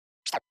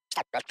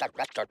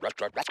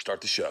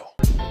Start the show.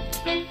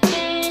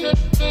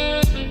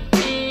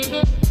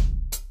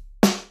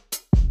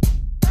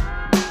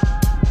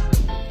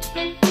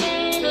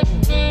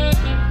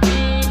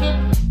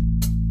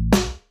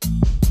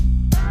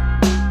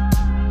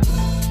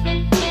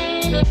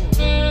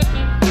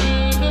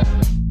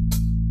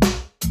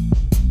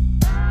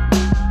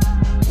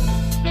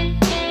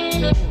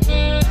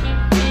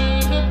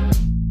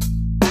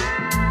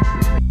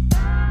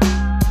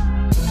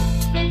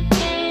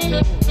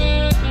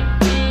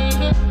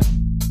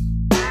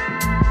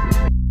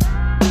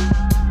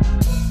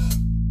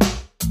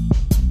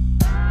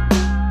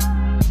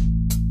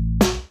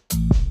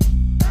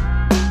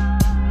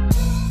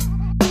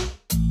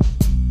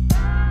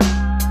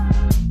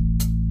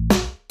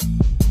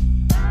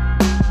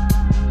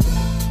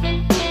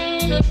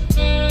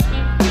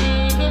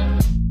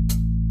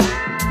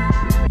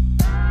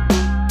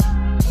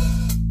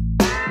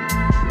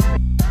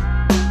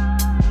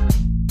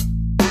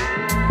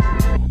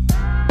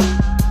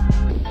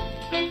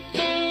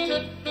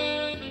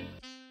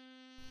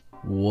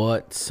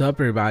 What's up,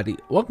 everybody?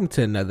 Welcome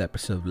to another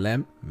episode of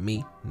Let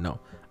Me Know.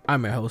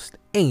 I'm your host,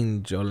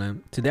 Angel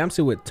Lem. Today I'm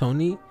sitting with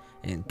Tony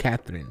and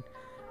Catherine.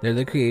 They're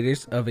the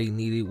creators of A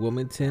Needy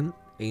Wilmington,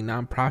 a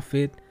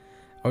nonprofit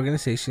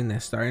organization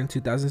that started in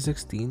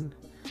 2016.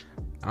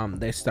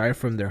 They started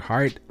from their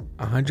heart.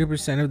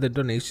 100% of the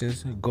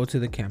donations go to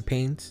the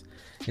campaigns,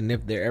 and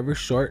if they're ever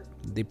short,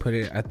 they put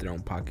it at their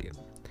own pocket.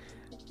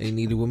 A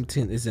Needy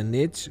Wilmington is a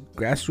niche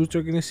grassroots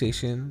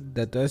organization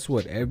that does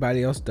what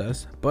everybody else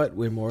does, but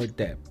with more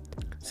depth.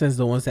 Since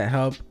the ones that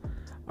help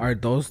are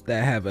those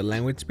that have a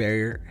language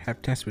barrier,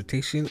 have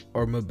transportation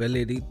or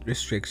mobility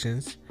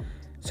restrictions,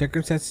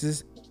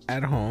 circumstances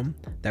at home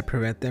that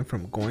prevent them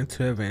from going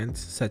to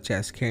events, such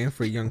as caring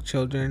for young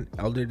children,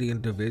 elderly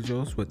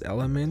individuals with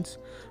ailments,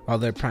 while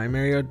their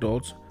primary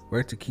adults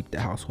work to keep the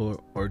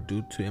household or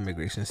due to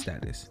immigration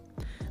status.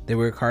 They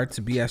work hard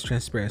to be as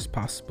transparent as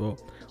possible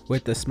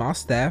with the small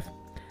staff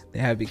they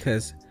have,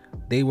 because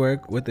they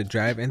work with a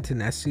drive and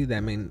tenacity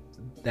that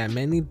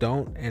many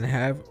don't and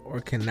have or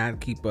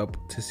cannot keep up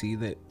to see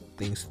the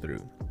things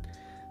through.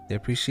 They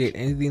appreciate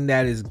anything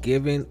that is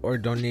given or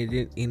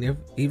donated,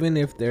 even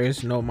if there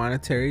is no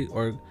monetary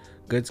or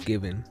goods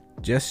given.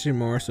 Just your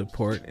moral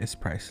support is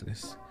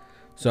priceless.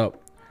 So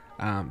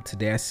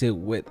today I sit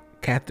with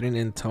Catherine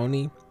and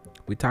Tony.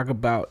 We talk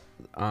about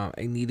A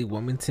Needy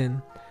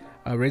Wilmington.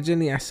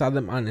 Originally I saw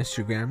them on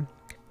Instagram.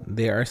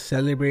 They are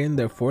celebrating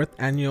their 4th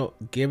annual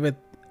Give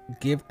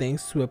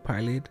Thanks to a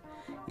Pilot.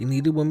 A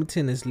Needy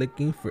Wilmington is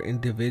looking for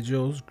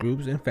individuals,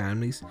 groups, and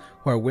families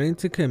who are willing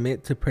to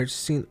commit to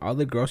purchasing all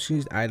the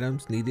groceries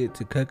items needed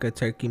to cook a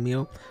turkey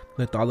meal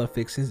with all the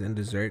fixings and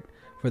dessert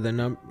for the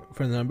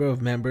number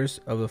of members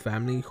of a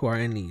family who are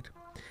in need,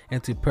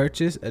 and to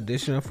purchase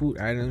additional food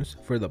items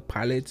for the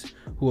pilots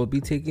who will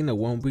be taking a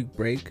 1-week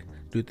break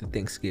due to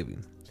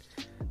Thanksgiving.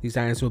 These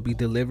items will be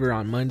delivered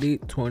on Monday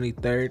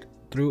 23rd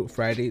through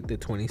Friday the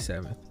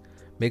 27th.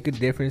 Make a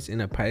difference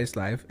in a pilot's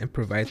life and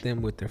provide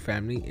them with their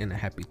family and a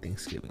happy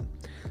Thanksgiving.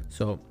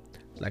 So,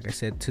 like I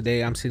said,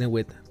 today I'm sitting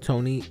with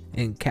Tony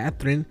and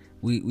Catherine.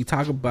 We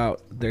talk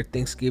about their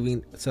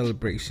Thanksgiving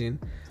celebration.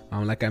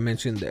 Like I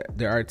mentioned,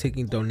 they are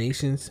taking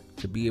donations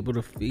to be able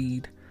to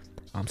feed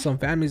some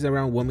families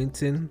around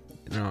Wilmington.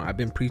 I've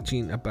been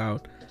preaching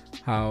about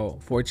how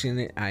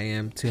fortunate I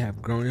am to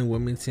have grown in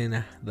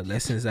Wilmington, the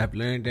lessons I've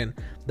learned, and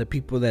the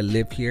people that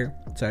live here.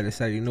 So I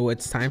decided,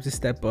 it's time to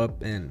step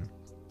up and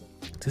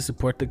to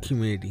support the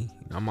community.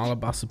 I'm all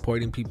about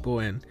supporting people,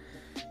 and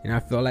I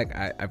feel like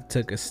I've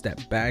took a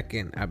step back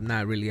and I'm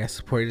not really as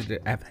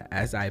supported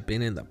as I've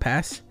been in the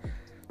past.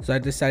 So I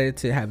decided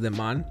to have them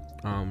on.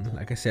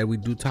 Like I said, we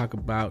do talk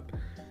about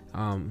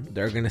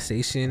the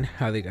organization,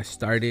 how they got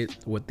started,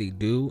 what they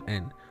do,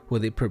 and who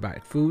they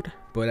provide food.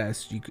 But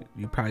as you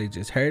probably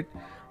just heard,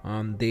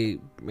 they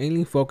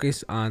mainly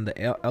focus on the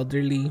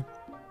elderly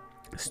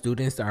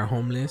students that are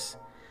homeless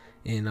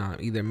in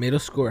either middle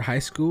school or high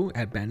school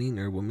at Banning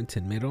or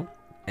Wilmington Middle,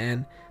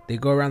 and they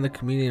go around the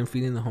community and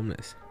feeding the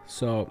homeless.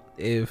 So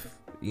if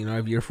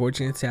you're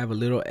fortunate to have a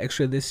little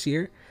extra this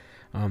year,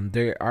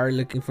 they are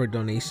looking for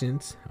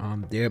donations.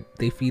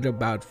 They feed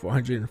about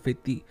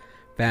 450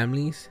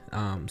 families.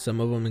 Some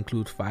of them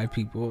include 5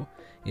 people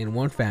in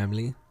one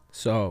family.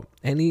 So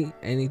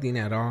anything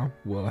at all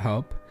will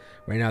help.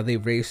 Right now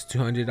they've raised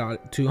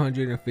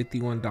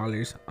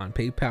 $251 on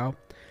PayPal,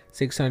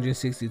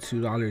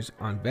 $662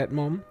 on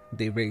Venmo.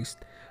 They raised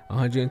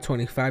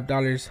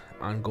 $125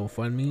 on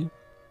GoFundMe,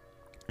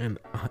 and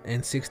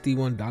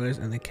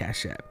 $61 on the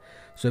Cash App.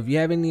 So if you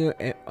have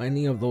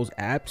any of those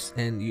apps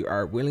and you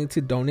are willing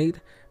to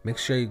donate, make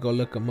sure you go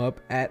look them up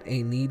at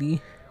A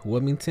Needy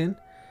Wilmington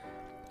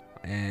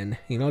and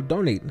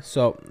donate.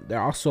 So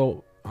they're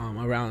also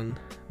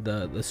around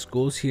the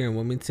schools here in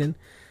Wilmington.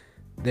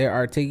 They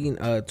are taking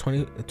a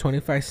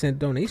 25-cent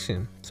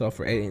donation. So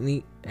for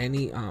any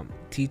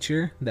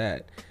teacher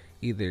that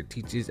either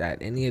teaches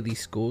at any of these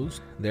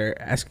schools,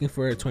 they're asking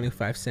for a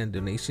 25-cent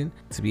donation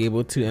to be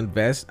able to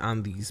invest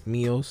on these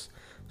meals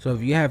So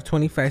if you have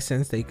 25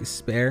 cents that you can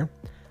spare,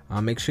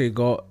 make sure you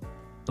go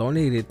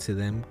donate it to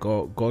them.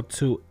 Go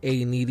to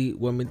A Needy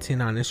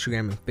Wilmington on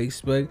Instagram and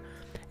Facebook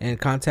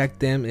and contact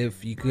them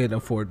if you could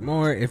afford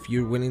more. If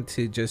you're willing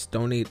to just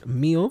donate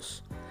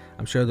meals,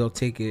 I'm sure they'll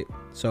take it.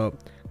 So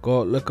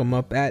go look them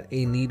up at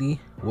A Needy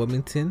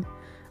Wilmington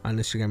on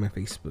Instagram and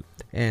Facebook.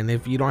 And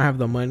if you don't have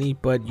the money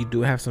but you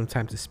do have some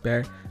time to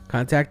spare,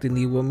 contact A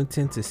Needy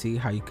Wilmington to see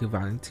how you can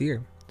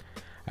volunteer.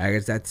 Alright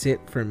guys, that's it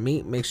for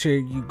me. Make sure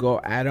you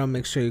go add them,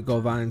 make sure you go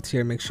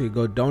volunteer, make sure you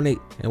go donate.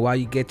 And while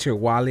you get your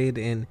wallet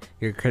and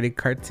your credit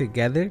card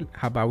together,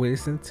 how about we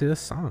listen to a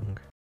song?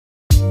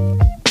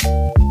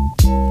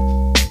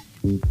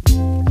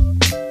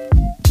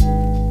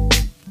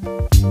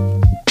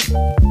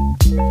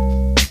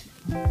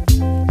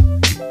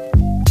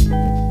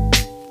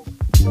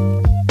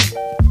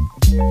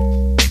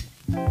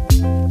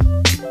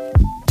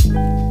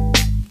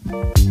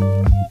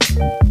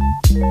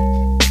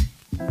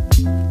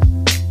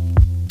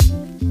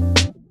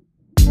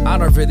 I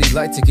don't really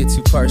like to get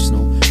too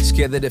personal.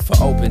 Scared that if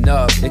I open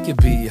up, it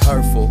could be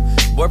hurtful.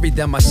 Worried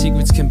that my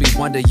secrets can be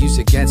one day used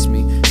against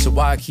me. So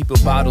why I keep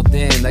it bottled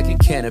in like a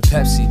can of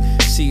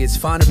Pepsi. See, it's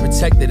fine to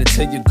protect it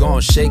until you're gon'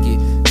 shake it.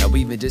 Now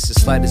even just the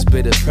slightest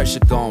bit of pressure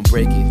gon'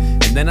 break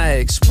it. And then I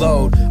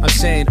explode. I'm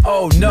saying,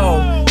 oh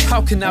no,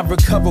 how can I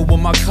recover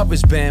when my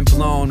cover's been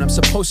blown? I'm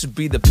supposed to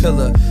be the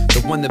pillar,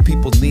 the one that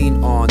people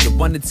lean on, the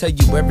one to tell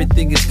you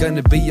everything is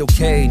gonna be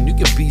okay. And you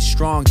can be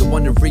strong, the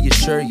one to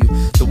reassure you,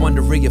 the one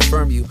to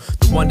reaffirm you,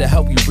 the one to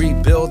help you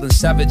rebuild and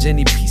salvage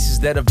any pieces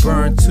that have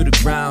burned to the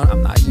ground.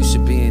 I'm not used to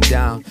being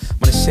down.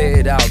 When I say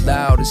it out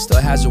loud, it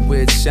still has a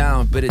weird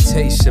sound, bitter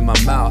taste in my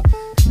mouth.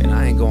 And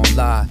I ain't gonna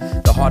lie,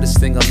 the hardest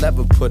thing I'll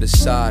ever put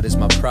aside is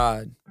my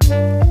pride.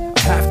 I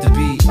have to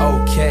be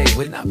okay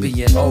with not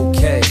being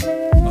okay.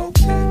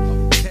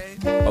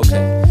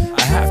 Okay.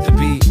 I have to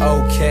be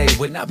okay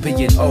with not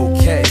being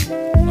okay.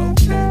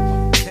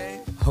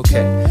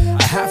 Okay.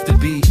 I have to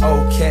be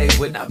okay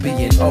with not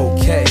being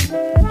okay.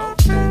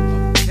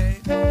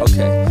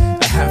 Okay.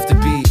 I have to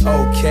be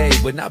okay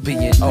with not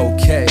being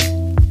okay.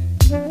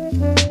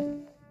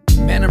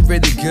 Man, I'm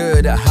really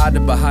good at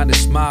hiding behind a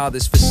smile.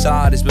 This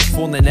facade has been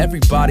fooling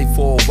everybody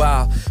for a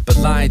while, but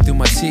lying through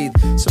my teeth,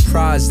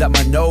 surprised that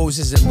my nose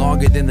isn't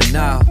longer than the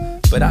Nile.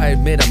 But I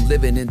admit I'm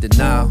living in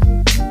denial,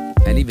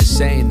 and even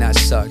saying that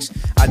sucks.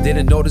 I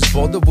didn't know this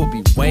boulder would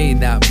be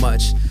weighing that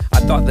much. I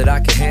thought that I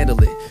could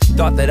handle it,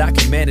 thought that I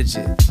could manage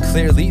it.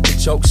 Clearly the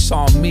joke's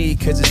on me,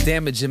 cause it's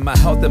damaging my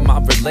health and my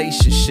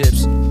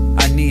relationships.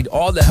 I need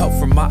all the help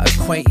from my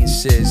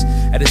acquaintances.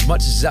 And as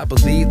much as I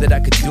believe that I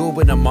could do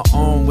it on my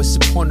own, what's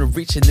the point of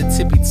reaching the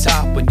tippy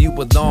top when you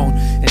alone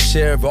and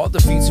share all the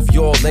fruits of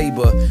your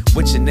labor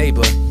with your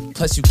neighbor?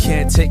 Plus you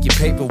can't take your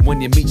paper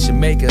when you meet your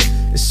maker.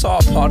 It's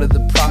all part of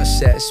the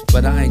process,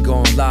 but I ain't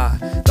gonna lie,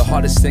 the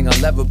hardest thing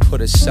I'll ever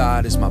put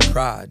aside is my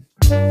pride.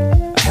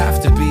 I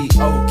have to be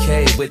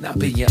okay with not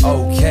being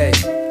okay.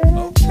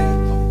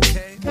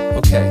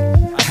 Okay.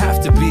 I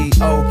have to be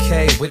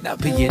okay with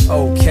not being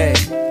okay.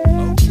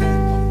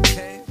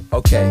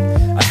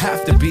 Okay. I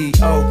have to be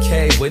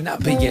okay with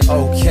not being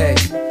okay.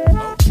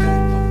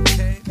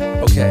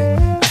 Okay.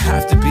 I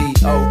have to be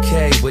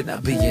okay with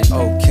not being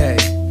okay.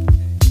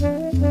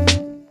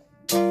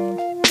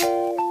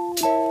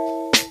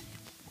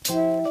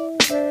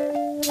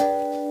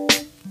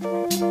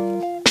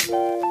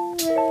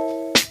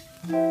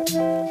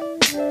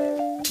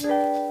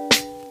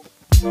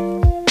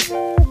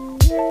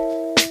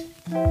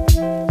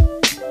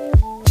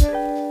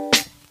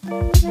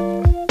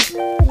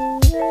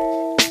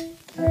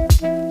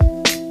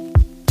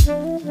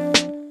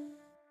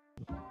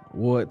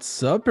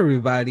 What's up,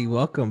 everybody?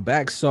 Welcome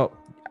back. So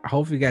I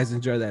hope you guys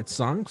enjoy that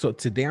song. So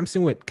today I'm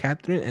sitting with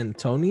Catherine and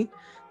Tony.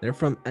 They're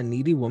from A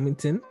Needy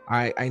Wilmington.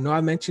 I know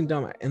I mentioned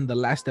them in the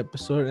last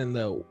episode, in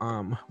the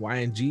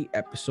YNG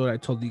episode. I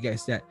told you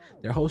guys that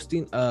they're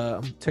hosting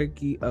a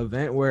turkey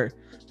event where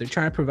they're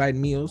trying to provide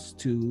meals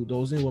to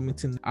those in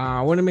Wilmington.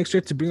 I want to make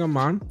sure to bring them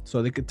on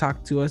so they could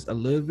talk to us a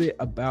little bit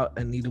about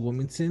A Needy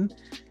Wilmington.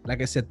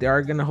 Like I said, they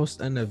are going to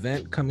host an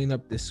event coming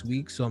up this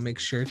week, so make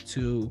sure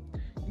to,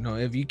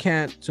 if you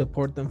can't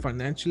support them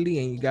financially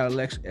and you got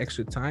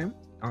extra time,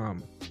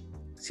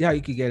 see how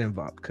you could get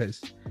involved, because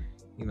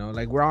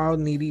like we're all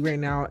needy right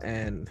now,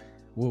 and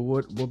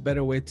what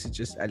better way to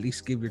just at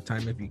least give your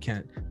time if you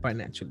can't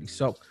financially.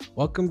 So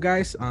welcome,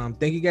 guys.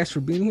 Thank you guys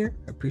for being here.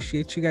 I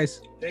appreciate you guys.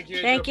 Thank you.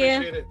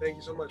 Appreciate it. Thank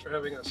you so much for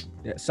having us.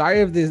 Yeah, sorry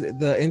if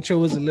the intro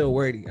was a little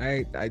wordy.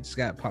 I just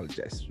gotta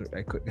apologize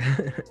right quick.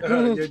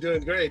 You're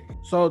doing great.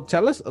 So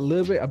tell us a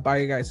little bit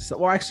about you guys.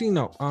 Well, actually,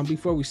 no.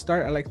 Before we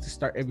start, I like to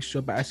start every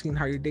show by asking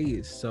how your day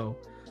is. So,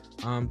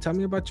 tell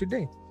me about your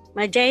day.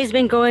 My day's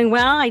been going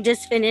well. I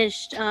just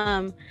finished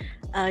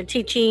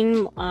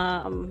teaching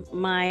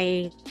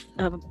my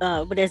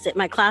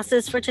my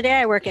classes for today.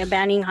 I work at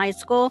Banning High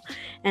School,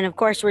 and of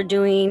course we're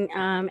doing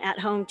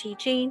at-home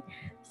teaching.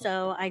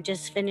 So I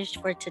just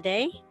finished for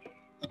today.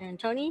 And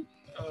Tony?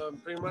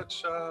 Pretty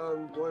much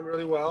doing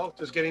really well.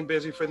 Just getting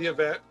busy for the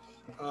event.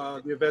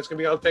 The event's going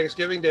to be on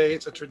Thanksgiving Day.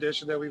 It's a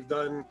tradition that we've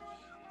done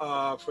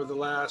for the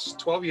last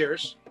 12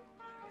 years.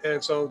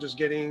 And so just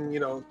getting,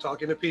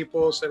 talking to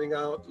people, sending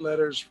out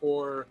letters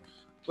for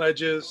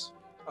pledges,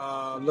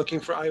 looking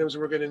for items that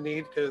we're going to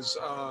need because,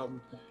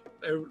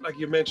 like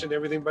you mentioned,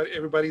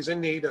 everybody's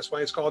in need. That's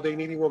why it's called A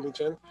Needy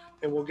Wilmington,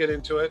 and we'll get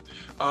into it,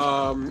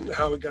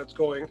 how it got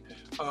going.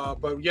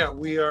 But yeah,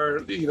 we are,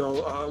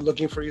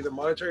 looking for either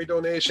monetary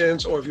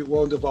donations or if you're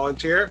willing to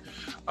volunteer.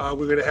 We're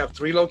going to have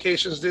 3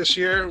 locations this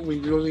year. We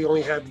really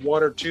only had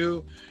 1 or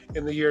 2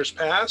 in the years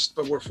past,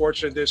 but we're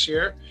fortunate this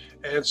year.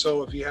 And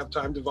so if you have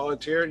time to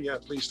volunteer,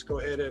 please go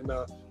ahead and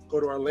go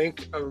to our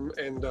link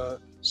and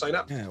sign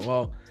up. Yeah,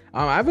 well,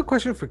 I have a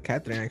question for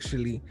Catherine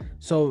actually.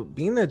 So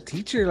being a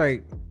teacher,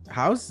 like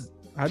how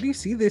do you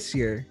see this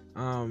year?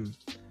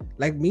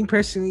 Like me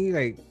personally,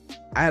 like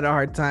I had a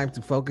hard time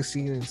to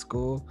focusing in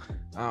school.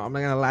 I'm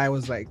not gonna lie, I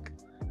was like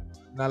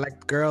not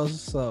like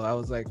girls, so I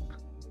was like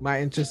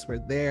my interests were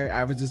there.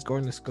 I was just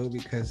going to school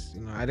because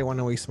I didn't want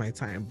to waste my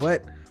time.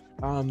 But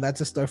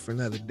that's a story for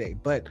another day.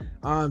 But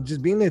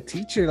just being a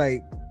teacher,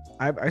 like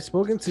I've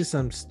spoken to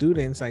some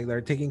students like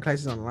they're taking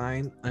classes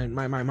online, and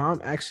my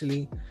mom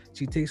actually,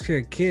 she takes care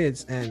of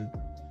kids, and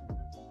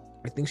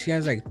I think she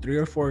has like 3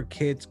 or 4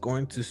 kids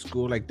going to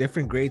school, like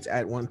different grades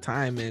at one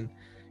time, and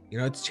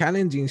it's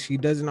challenging. She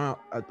doesn't know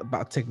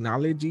about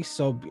technology,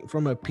 so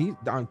from a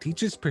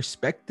teacher's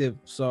perspective,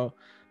 so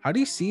how do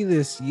you see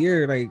this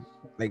year,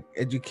 like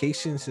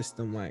education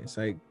system wise?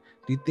 Like,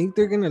 do you think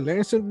they're gonna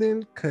learn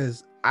something?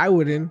 Because I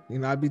wouldn't,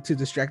 I'd be too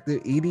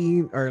distracted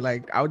eating, or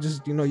like I would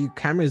just, you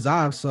cameras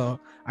off, so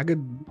I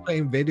could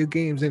play video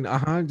games and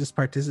just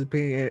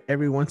participate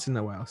every once in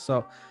a while.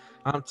 So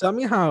tell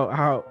me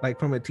how like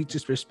from a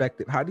teacher's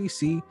perspective, how do you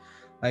see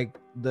like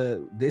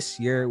this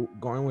year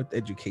going with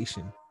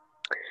education?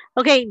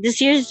 Okay, this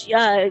year's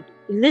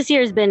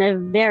been a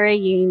very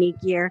unique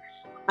year.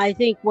 I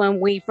think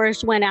when we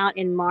first went out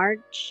in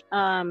March,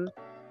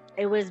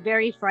 it was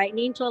very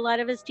frightening to a lot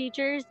of us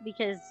teachers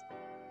because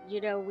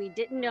we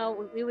didn't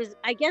know.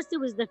 I guess it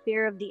was the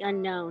fear of the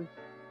unknown,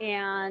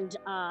 and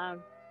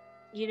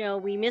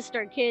we missed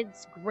our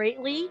kids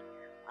greatly,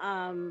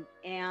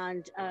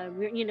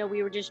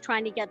 we were just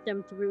trying to get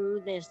them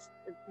through this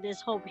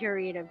whole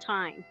period of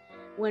time.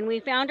 When we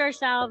found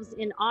ourselves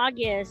in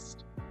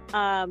August,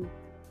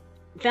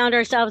 found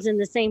ourselves in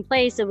the same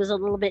place, it was a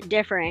little bit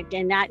different,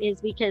 and that is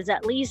because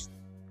at least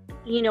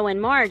in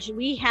March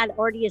we had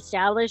already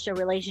established a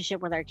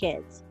relationship with our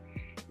kids.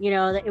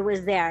 It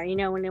was there,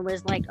 when it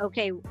was like,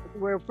 okay,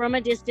 we're from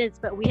a distance,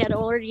 but we had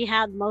already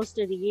had most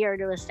of the year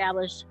to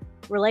establish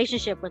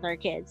relationship with our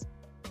kids.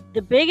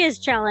 The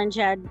biggest challenge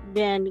had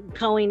been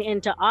going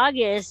into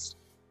August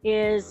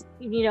is,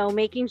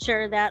 making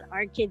sure that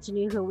our kids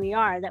knew who we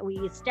are, that we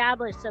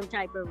established some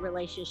type of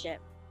relationship.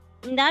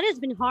 And that has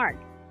been hard.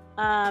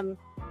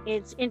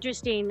 It's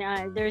interesting.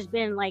 There's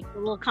been like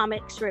little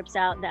comic strips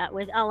out that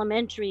with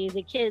elementary,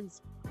 the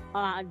kids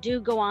do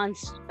go on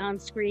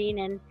screen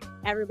and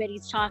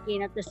everybody's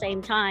talking at the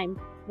same time.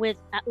 With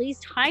at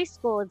least high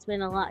school, it's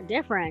been a lot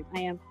different.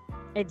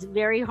 It's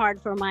very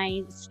hard for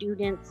my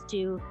students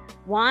to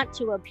want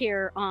to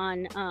appear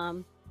on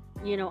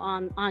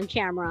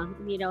camera.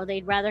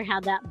 They'd rather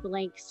have that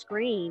blank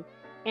screen,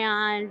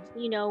 and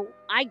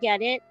I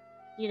get it.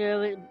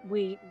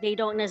 They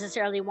don't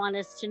necessarily want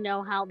us to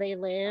know how they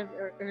live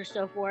or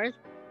so forth,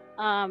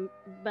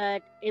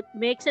 but it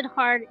makes it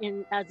hard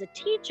as a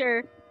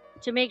teacher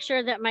to make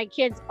sure that my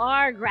kids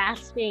are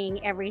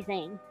grasping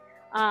everything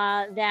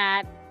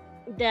that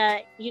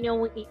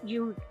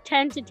you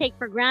tend to take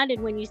for granted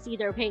when you see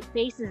their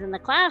faces in the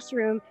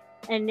classroom,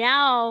 and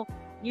now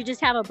you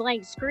just have a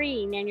blank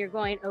screen and you're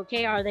going,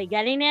 okay, are they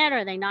getting it?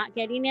 Are they not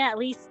getting it? At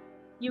least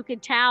you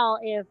could tell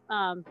if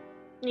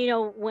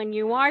when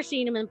you are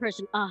seeing them in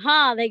person,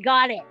 they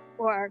got it,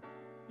 or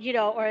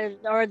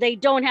or they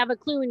don't have a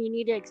clue and you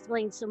need to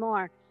explain some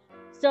more.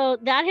 So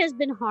that has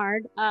been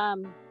hard.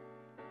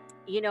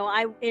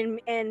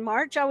 In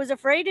March I was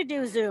afraid to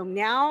do Zoom.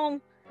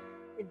 Now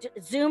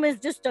Zoom is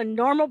just a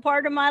normal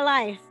part of my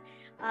life.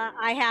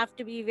 I have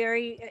to be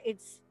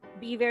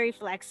very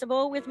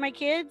flexible with my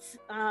kids.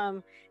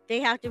 They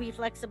have to be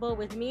flexible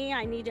with me.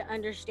 I need to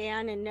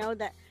understand and know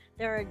that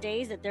there are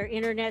days that their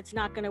internet's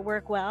not going to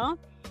work well.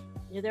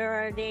 There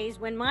are days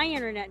when my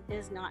internet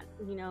is not,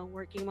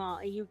 working well.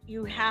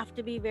 You have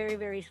to be very,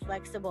 very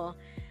flexible.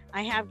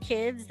 I have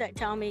kids that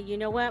tell me, you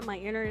know what, my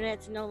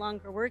internet's no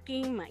longer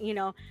working.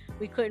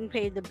 We couldn't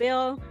pay the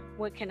bill.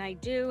 What can I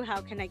do?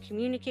 How can I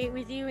communicate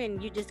with you?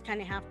 And you just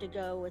kind of have to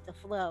go with the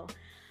flow.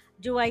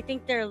 Do I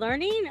think they're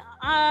learning?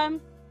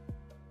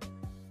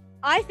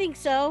 I think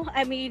so.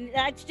 I mean,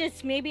 that's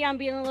just, maybe I'm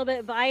being a little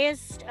bit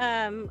biased.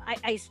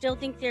 I still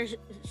think they're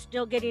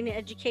still getting an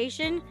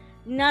education.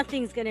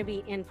 Nothing's going to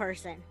be in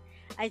person.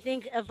 I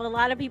think if a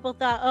lot of people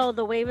thought,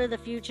 the wave of the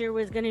future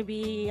was going to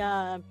be,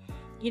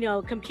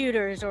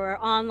 computers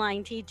or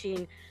online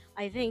teaching,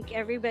 I think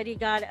everybody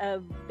got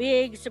a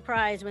big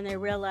surprise when they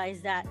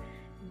realized that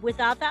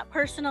without that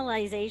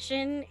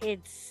personalization,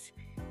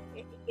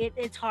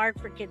 it's hard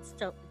for kids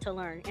to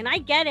learn. And I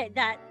get it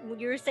that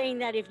you're saying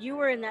that if you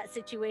were in that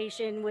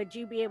situation, would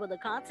you be able to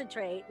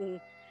concentrate?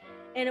 And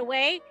in a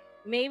way,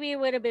 maybe it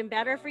would have been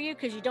better for you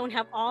because you don't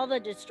have all the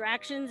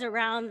distractions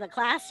around the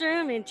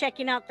classroom and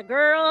checking out the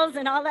girls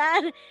and all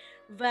that.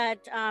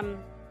 But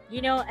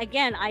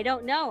again, I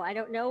don't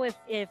know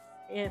if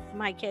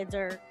my kids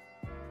are,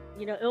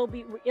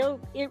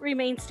 it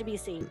remains to be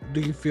seen.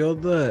 Do you feel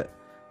the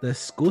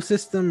school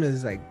system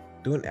is like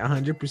doing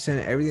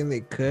 100% everything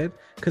they could?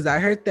 Because I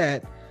heard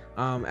that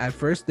at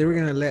first they were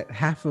gonna let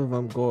half of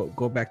them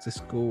go back to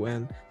school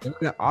and they were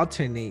gonna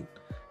alternate.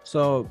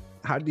 So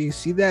how do you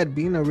see that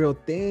being a real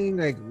thing?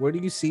 Like, where do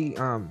you see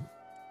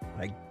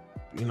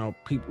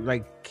people,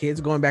 like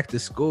kids going back to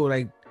school?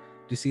 Like,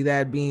 do you see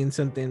that being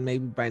something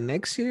maybe by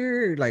next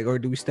year? Like, or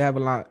do we still have a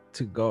lot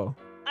to go?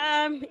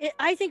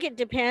 I think it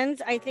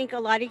depends. I think a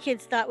lot of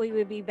kids thought we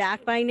would be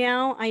back by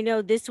now. I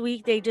know this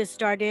week they just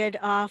started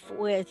off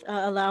with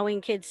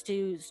allowing kids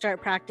to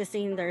start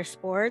practicing their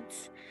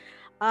sports.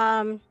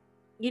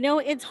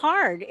 It's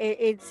hard.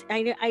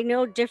 I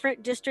know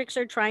different districts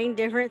are trying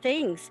different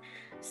things.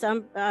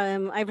 Some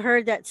I've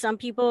heard that some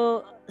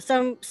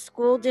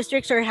school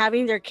districts are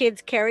having their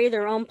kids carry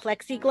their own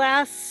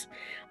plexiglass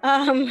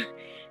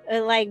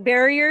like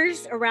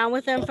barriers around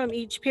with them from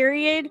each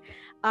period.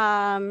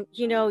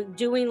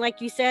 Doing like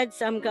you said,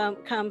 some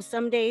come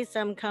some days,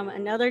 some come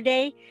another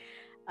day.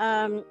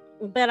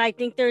 But I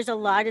think there's a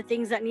lot of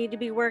things that need to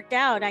be worked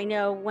out. I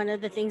know one of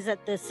the things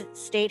that the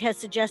state has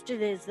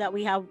suggested is that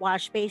we have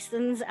wash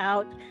basins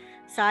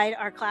outside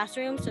our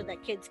classrooms so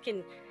that kids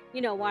can,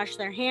 wash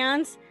their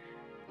hands.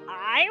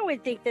 I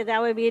would think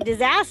that would be a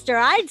disaster.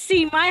 I'd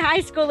see my high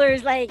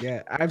schoolers like.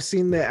 Yeah, I've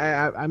seen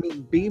that. I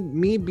mean,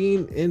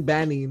 being in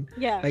Banning.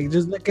 Yeah. Like,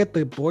 just look at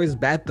the boys'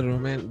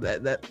 bathroom, and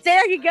that.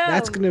 There you go.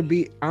 That's gonna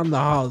be on the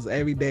halls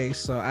every day.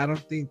 So I don't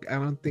think.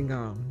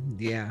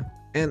 Yeah.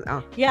 And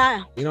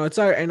yeah. It's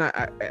all right. And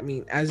I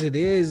mean, as it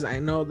is, I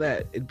know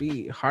that it'd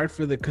be hard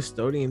for the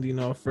custodians,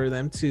 for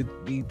them to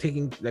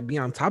be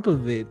on top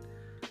of it.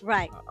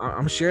 Right.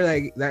 I'm sure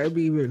like that would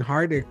be even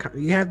harder.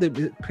 You have to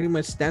pretty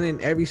much stand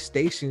in every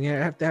station. You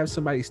have to have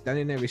somebody stand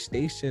in every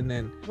station,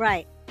 and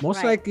right.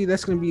 Most likely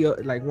that's gonna be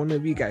like one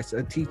of you guys,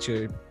 a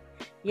teacher.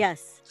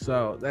 Yes.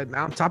 So that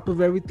on top of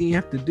everything you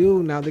have to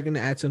do, now they're gonna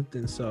add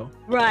something. So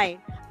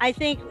right. I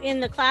think in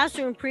the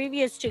classroom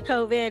previous to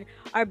COVID,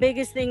 our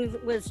biggest thing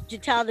was to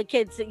tell the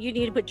kids that you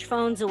need to put your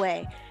phones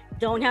away.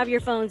 Don't have your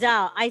phones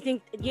out. I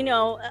think, in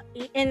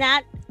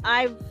that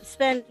I've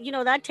spent,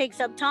 that takes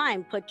up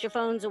time. Put your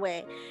phones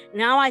away.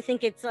 Now I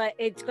think it's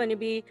going to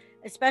be,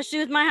 especially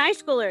with my high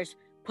schoolers,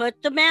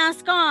 put the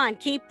mask on,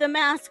 keep the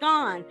mask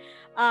on.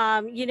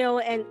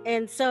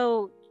 And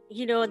so,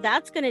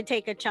 that's going to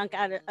take a chunk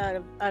out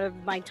of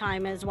my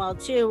time as well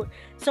too.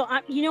 So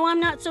I'm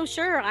not so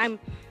sure. I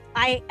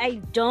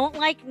don't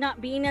like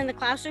not being in the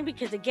classroom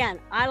because again,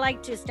 I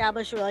like to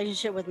establish a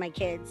relationship with my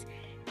kids.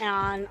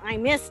 And I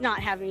miss not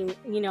having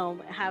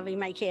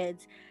my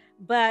kids,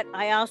 but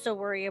I also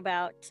worry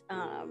about,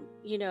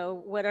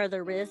 what are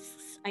the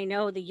risks? I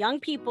know the young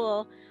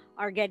people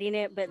are getting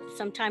it, but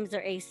sometimes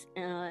they're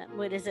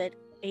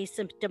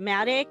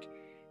asymptomatic,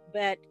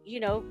 but,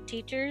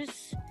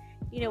 teachers,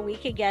 we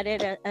could get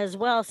it as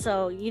well.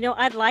 So,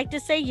 I'd like to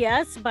say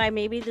yes by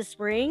maybe the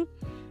spring.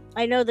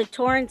 I know the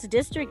Torrance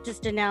district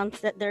just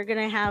announced that they're going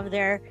to have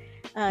their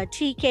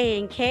TK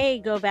and K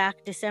go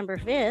back December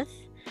 5th.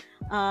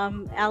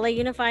 LA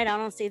Unified, I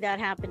don't see that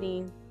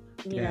happening,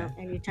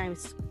 anytime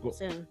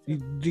soon.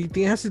 Do you think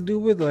it has to do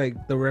with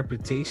like the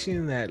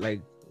reputation that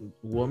like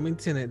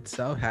Wilmington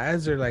itself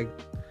has, or like,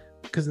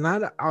 because I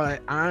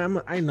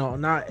know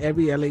not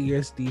every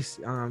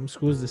LAUSD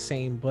school is the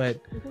same, but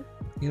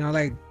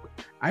like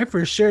I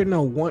for sure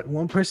know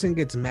one person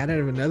gets mad at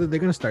another, they're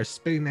gonna start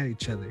spitting at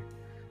each other.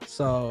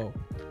 So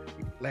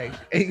like,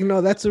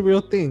 that's a real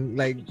thing.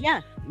 Like,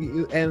 yeah.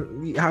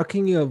 And how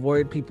can you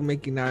avoid people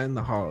making out in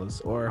the halls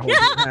or holding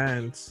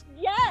hands?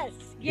 Yes.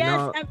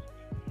 Now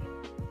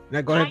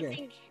go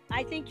ahead.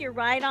 I think you're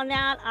right on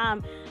that.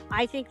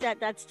 I think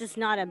that's just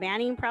not a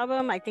Banning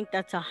problem. I think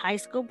that's a high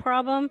school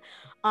problem.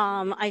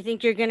 I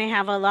think you're going to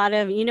have a lot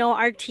of,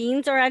 our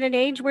teens are at an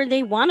age where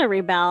they want to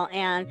rebel,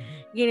 and,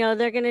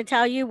 they're going to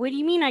tell you, what do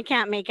you mean I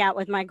can't make out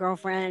with my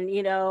girlfriend,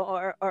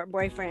 or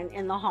boyfriend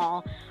in the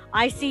hall?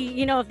 I see,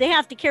 if they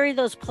have to carry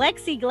those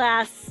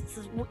plexiglass,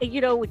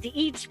 with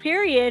each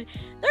period,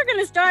 they're going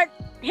to start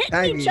hitting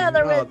tagging, each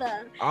other with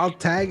them. All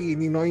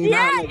tagging, I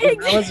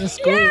was in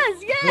school.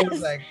 Yes. It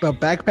was like the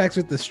backpacks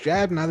with the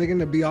strap. Now they're going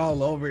to be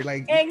all over.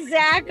 Like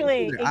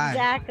exactly.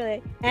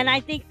 And I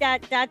think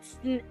that's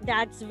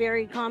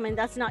very common.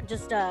 That's not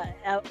just a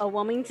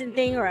Wilmington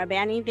thing or a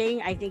Banning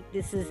thing. I think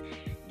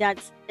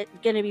that's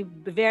going to be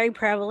very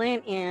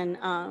prevalent in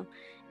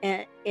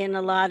in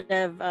a lot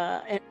of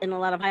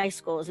high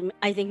schools, and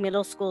I think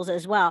middle schools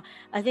as well.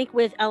 I think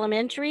with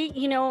elementary,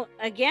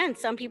 again,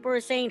 some people are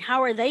saying,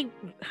 how are you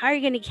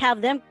going to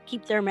have them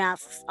keep their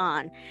masks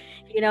on?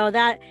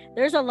 That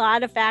there's a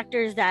lot of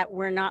factors that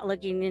we're not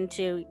looking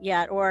into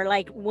yet. Or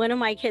like one of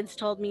my kids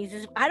told me, he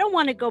says, I don't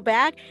want to go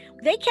back.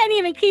 They can't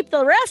even keep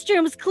the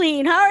restrooms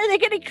clean. How are they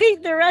going to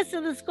keep the rest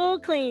of the school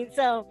clean?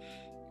 So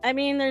I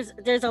mean,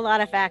 there's a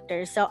lot of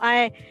factors. So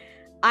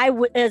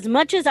as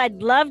much as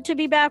I'd love to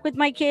be back with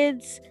my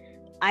kids,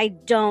 I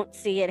don't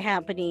see it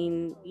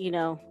happening,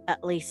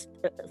 at least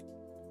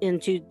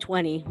into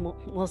 20.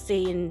 We'll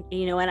see. And,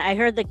 and I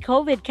heard the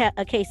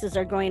COVID cases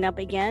are going up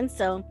again.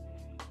 So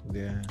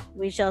yeah,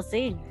 we shall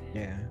see.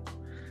 Yeah.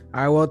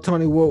 All right. Well,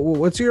 Tony,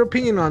 what's your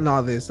opinion on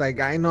all this? Like,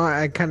 I know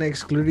I kind of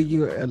excluded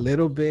you a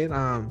little bit.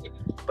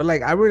 But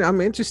like,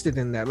 I'm interested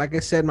in that. Like I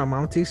said, my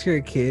mom takes care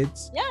of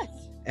kids. Yes.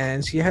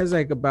 And she has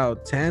like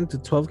about 10 to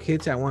 12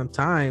 kids at one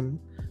time.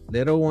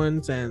 Little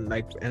ones and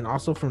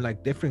also from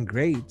like different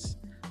grades.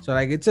 So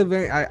like it's a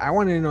very I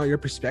want to know your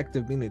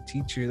perspective being a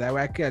teacher. That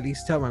way I could at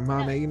least tell my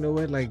mom, hey, you know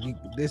what, like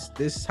this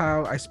is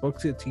how I spoke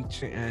to a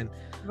teacher, and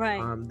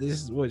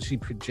this is what she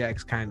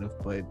projects kind of.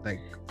 But like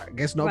I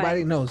guess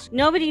nobody knows.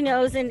 Nobody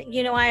knows. And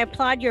I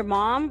applaud your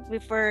mom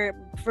for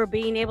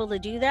being able to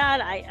do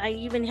that. I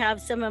even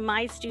have some of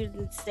my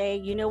students say,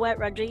 you know what,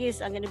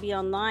 Rodriguez, I'm going to be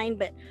online,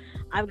 but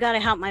I've got to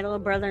help my little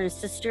brother and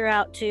sister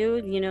out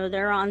too.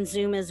 They're on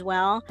Zoom as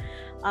well.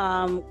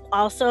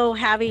 Also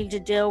having to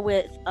deal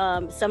with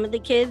some of the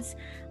kids.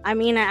 I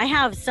mean, I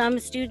have some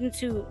students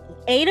who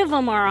 8 of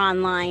them are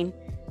online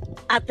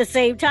at the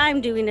same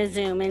time doing a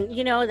Zoom, and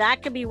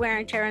that could be wear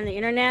and tear on the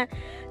internet.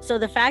 So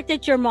the fact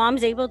that your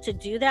mom's able to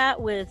do that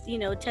with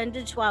 10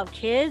 to 12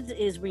 kids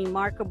is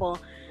remarkable,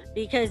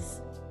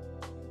 because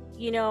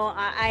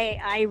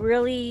I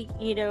really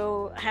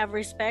have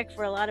respect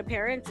for a lot of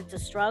parents. It's a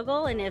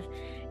struggle, and if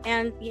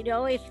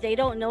they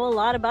don't know a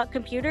lot about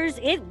computers,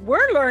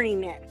 we're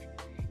learning it.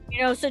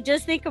 So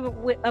just think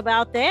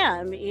about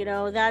them. It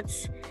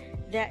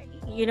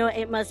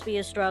must be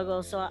a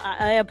struggle. So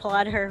I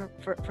applaud her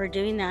for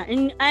doing that.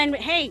 And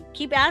hey,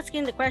 keep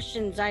asking the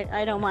questions.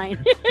 I don't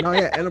mind. No,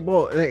 yeah, and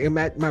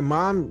like, my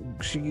mom,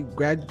 she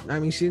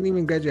didn't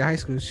even graduate high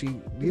school. She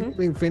didn't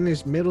even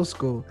finish middle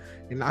school,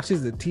 and now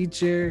she's a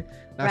teacher.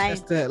 Now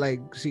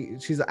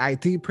she's an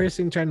IT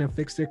person trying to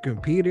fix their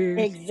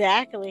computers.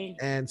 Exactly.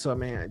 And so,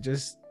 man,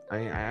 I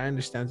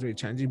understand it's very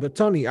challenging. But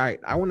Tony, all right,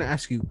 I want to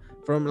ask you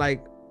from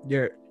like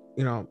your,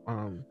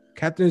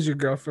 Catherine's your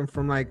girlfriend,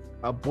 from like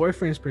a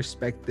boyfriend's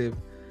perspective,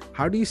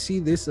 how do you see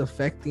this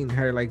affecting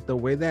her, like the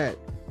way that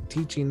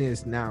teaching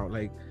is now?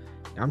 Like,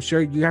 I'm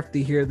sure you have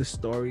to hear the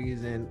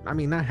stories, and I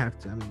mean, not have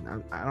to, I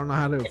mean, I don't know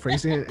how to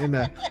phrase it in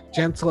a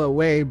gentler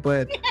way,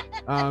 but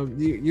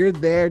you're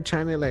there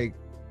trying to like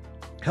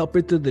help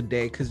her through the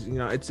day, because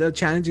it's a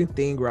challenging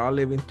thing. We're all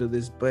living through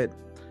this, but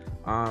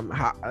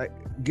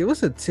give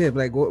us a tip.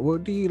 Like,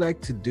 what do you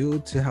like to do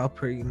to help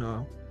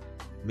her,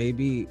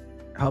 maybe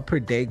help her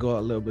day go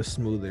a little bit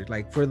smoother,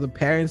 like for the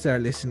parents that are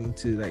listening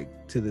to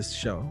this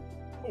show?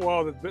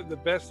 Well, the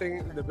best thing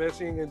you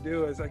can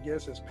do is, I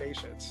guess, is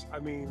patience. I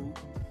mean,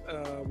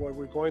 what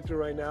we're going through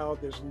right now,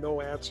 there's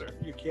no answer.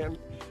 You can't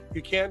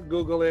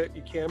Google it,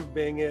 you can't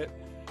Bing it,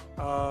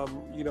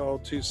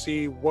 to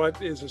see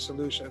what is a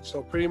solution.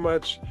 So pretty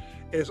much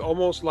it's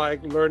almost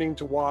like learning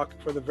to walk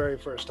for the very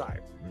first time.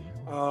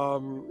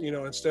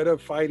 Instead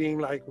of fighting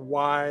like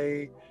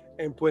why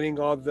and putting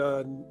all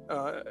the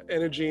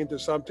energy into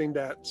something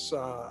that's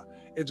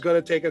it's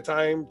going to take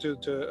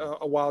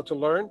a while to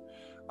learn,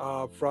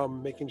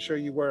 from making sure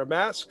you wear a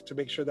mask, to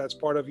make sure that's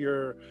part of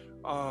your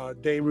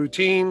day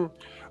routine,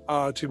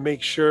 to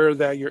make sure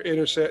that your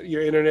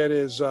internet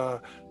is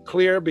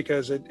clear,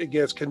 because it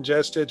gets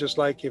congested. Just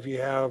like if you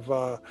have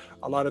a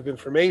lot of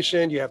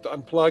information, you have to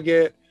unplug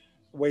it,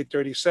 wait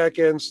 30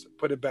 seconds,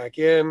 put it back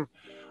in,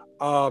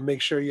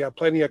 make sure you have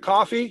plenty of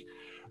coffee.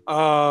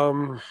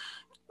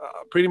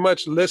 Pretty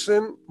much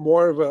listen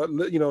more of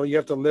you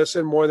have to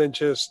listen more than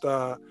just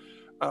for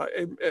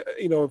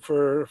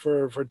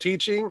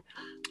teaching.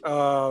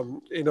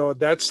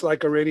 That's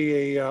like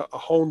already a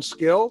honed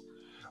skill,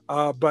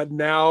 but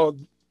now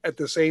at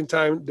the same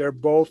time they're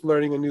both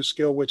learning a new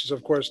skill, which is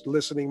of course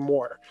listening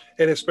more,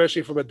 and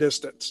especially from a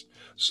distance.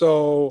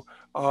 So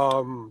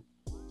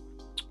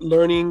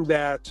learning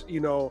that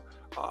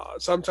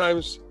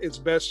sometimes it's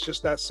best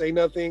just not say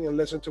nothing and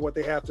listen to what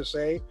they have to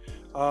say.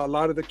 A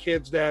lot of the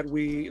kids that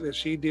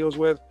she deals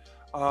with,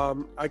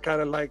 I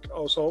kind of like,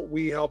 also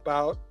we help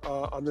out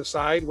on the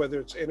side, whether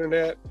it's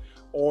internet,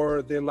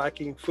 or they're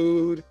lacking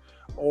food,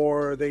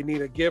 or they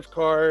need a gift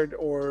card,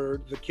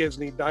 or the kids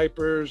need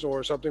diapers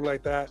or something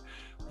like that.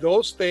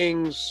 Those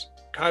things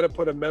kind of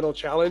put a mental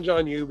challenge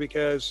on you,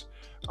 because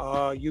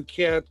you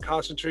can't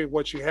concentrate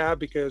what you have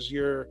because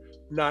you're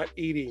not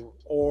eating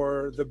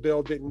or the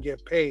bill didn't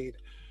get paid.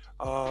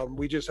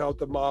 We just helped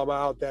the mom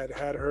out that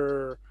had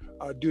her,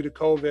 due to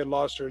COVID,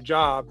 lost her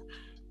job.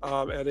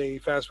 at a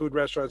fast food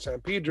restaurant in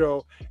San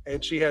Pedro,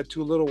 and she had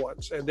 2 little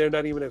ones, and they're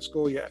not even at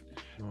school yet.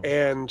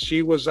 And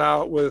she was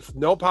out with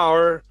no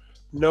power,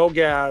 no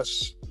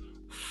gas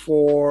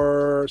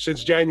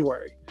since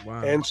January.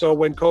 Wow. And so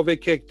when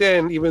COVID kicked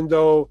in, even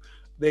though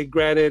they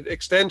granted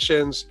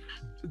extensions,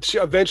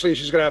 eventually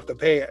she's going to have to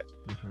pay it.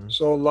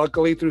 So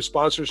luckily through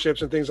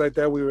sponsorships and things like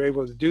that, we were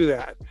able to do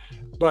that.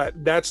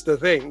 But that's the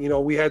thing,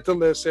 we had to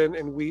listen,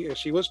 and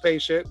she was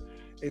patient.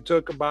 It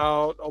took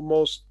about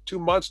almost 2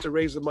 months to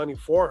raise the money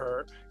for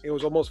her. It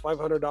was almost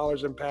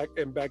 $500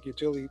 in back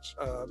utilities.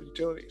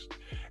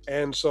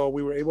 And so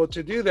we were able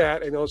to do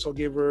that, and also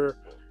give her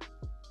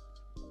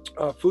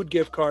a food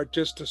gift card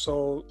just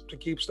to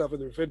keep stuff in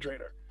the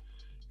refrigerator.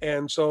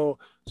 And so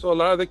a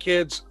lot of the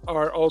kids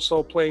are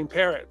also playing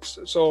parents.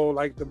 So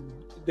like the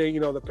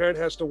parent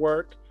has to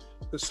work.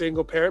 The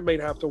single parent may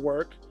have to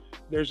work.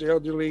 There's an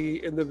elderly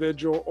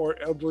individual or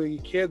elderly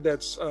kid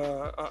that's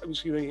a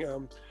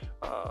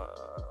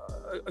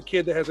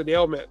kid that has an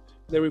ailment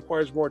that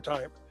requires more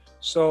time.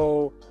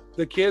 So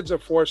the kids are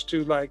forced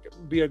to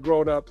be a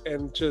grown up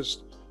and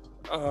just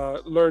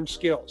learn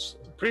skills.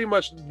 Pretty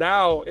much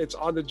now it's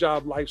on the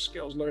job life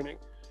skills learning.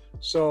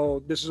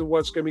 So this is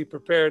what's going to be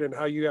prepared and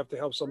how you have to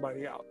help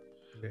somebody out.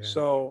 Yeah.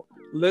 So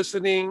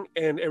listening,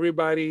 and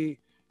everybody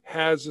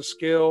has a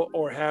skill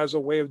or has a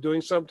way of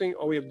doing something.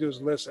 All we have to do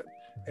is listen.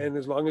 And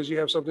as long as you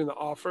have something to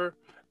offer,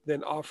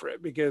 then offer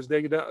it, because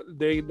they're not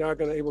going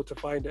to be able to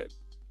find it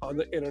on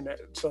the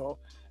internet. So,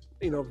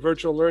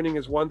 virtual learning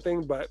is one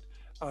thing, but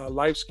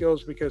life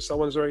skills, because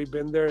someone's already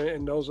been there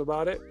and knows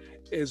about it,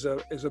 is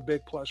a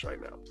big plus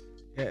right now.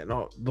 Yeah,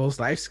 no, those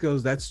life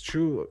skills, that's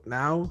true.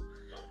 Now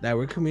that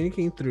we're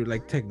communicating through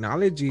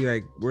technology,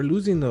 we're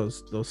losing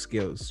those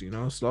skills,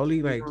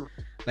 slowly.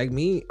 Like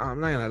me, I'm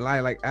not gonna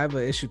lie, I have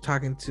an issue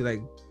talking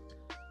to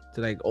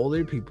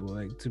older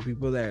people, to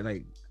people that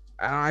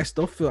I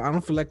don't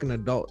feel like an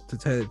adult, to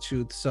tell the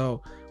truth.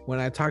 So when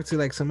I talk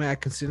to somebody I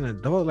consider an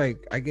adult,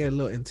 I get a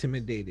little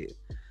intimidated.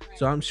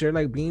 So I'm sure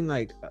being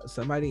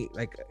somebody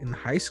in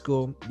high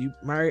school, you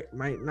might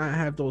not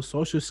have those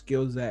social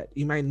skills that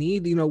you might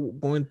need,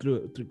 going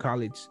through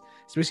college,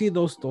 especially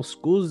those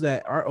schools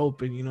that are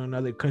open, in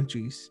other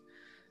countries.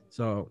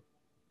 So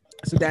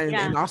that,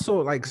 and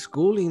also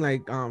schooling,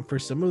 for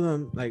some of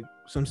them,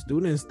 some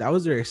students, that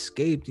was their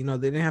escape. They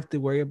didn't have to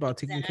worry about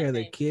taking care of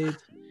their kids.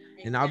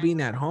 And now being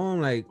at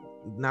home,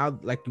 now,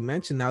 like you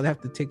mentioned, now they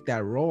have to take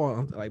that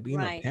role, being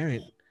a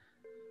parent.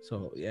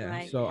 So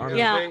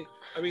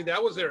that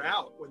was their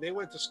out when they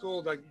went to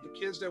school. The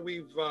kids that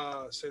we've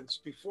since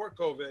before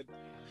COVID,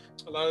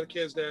 a lot of the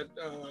kids that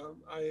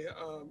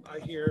I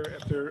hear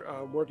after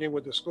working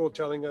with the school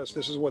telling us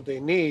this is what they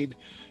need.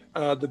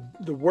 The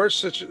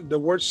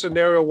worst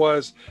scenario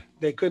was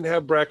they couldn't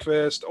have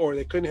breakfast or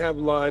they couldn't have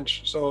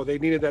lunch, so they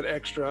needed that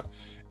extra.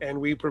 And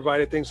we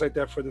provided things like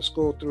that for the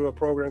school through a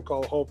program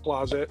called Hope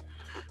Closet.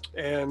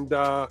 And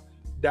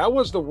that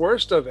was the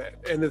worst of it.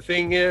 And the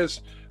thing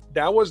is,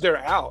 that was their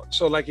out.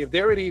 So if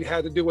they already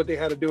had to do what they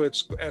had to do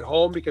at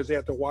home because they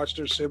had to watch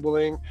their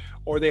sibling,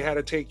 or they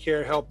had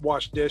to help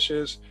wash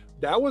dishes,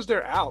 that was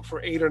their out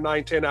for 8 or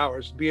 9, 10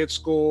 hours, be at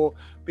school,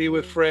 be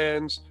with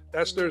friends.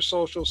 That's their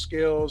social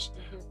skills.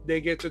 They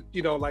get to,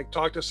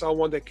 talk to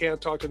someone they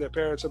can't talk to their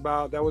parents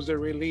about. That was their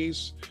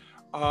release.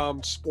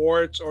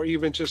 Sports, or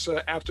even just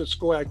after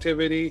school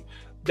activity,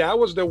 that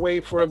was the way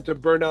for them to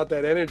burn out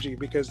that energy,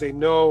 because they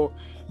know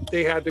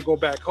they had to go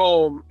back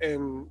home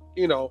and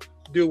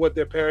do what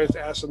their parents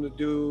asked them to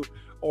do,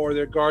 or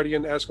their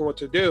guardian asked them what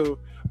to do.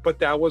 But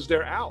that was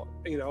their out,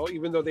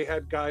 even though they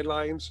had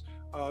guidelines,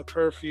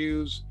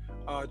 curfews,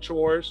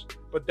 chores,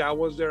 but that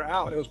was their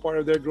out. It was part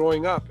of their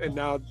growing up, and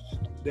now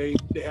they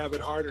have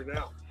it harder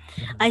now.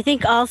 I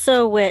think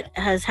also what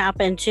has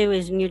happened too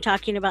is when you're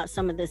talking about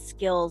some of the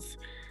skills,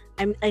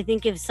 I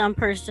think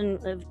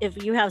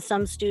if you have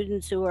some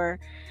students who are,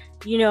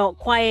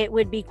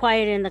 would be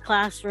quiet in the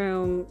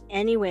classroom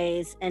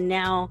anyways, and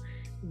now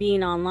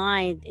being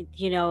online,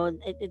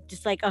 it's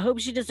just I hope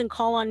she doesn't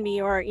call on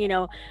me, or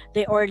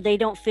they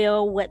don't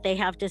feel what they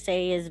have to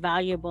say is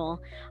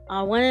valuable.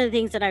 One of the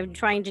things that I'm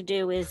trying to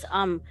do is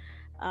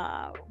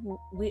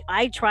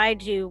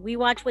we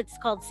watch what's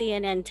called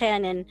CNN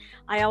 10, and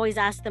I always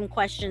ask them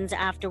questions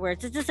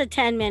afterwards. It's just a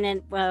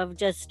 10-minute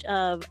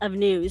of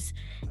news,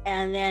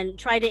 and then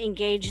try to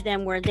engage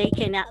them where they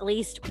can at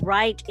least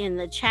write in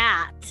the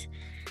chat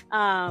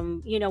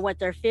what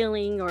they're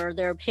feeling or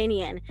their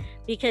opinion,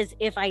 because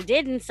if I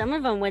didn't, some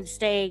of them would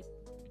stay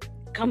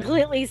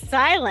completely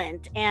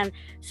silent. And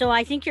so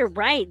I think you're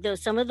right, though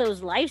some of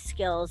those life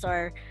skills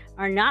are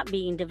not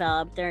being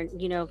developed. They're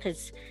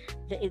because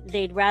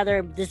they'd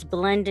rather just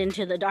blend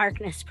into the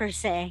darkness per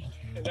se.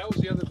 And that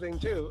was the other thing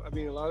too.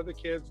 A lot of the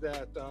kids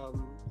that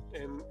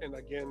and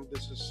again,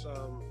 this is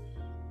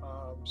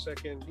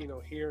second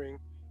hearing,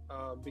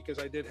 because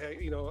I did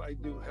I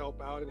do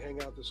help out and hang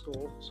out at the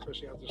school,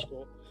 especially after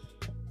school.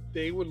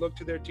 They would look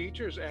to their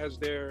teachers as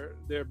their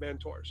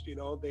mentors.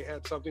 They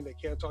had something they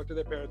can't talk to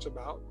their parents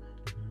about,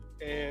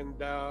 and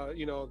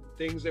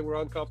things they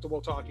were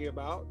uncomfortable talking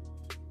about.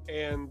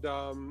 and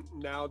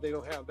now they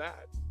don't have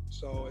that.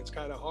 So it's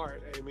kind of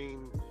hard. I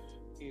mean,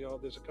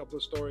 there's a couple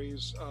of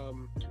stories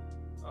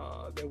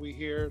that we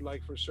hear,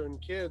 like for certain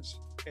kids,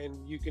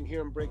 and you can hear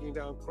them breaking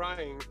down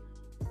crying,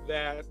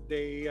 that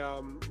they,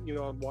 on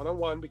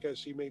one-on-one, because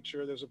she made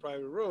sure there's a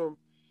private room,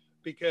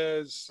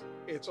 because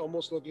it's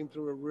almost looking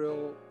through a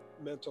real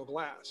mental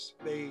glass.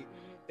 They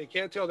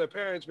can't tell their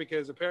parents,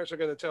 because the parents are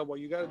going to tell them, well,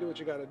 you got to do what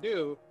you got to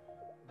do,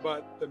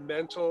 but the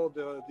mental,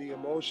 the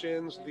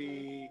emotions,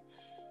 the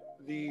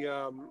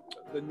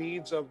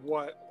needs of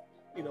what,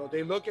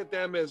 they look at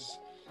them as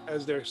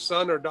their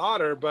son or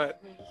daughter,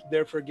 but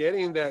they're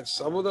forgetting that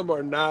some of them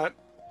are not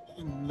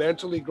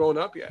mentally grown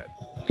up yet.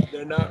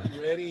 They're not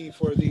ready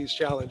for these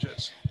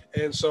challenges.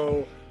 And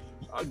so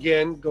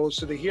again, goes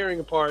to the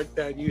hearing part,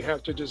 that you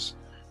have to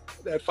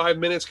that 5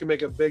 minutes can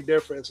make a big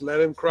difference. Let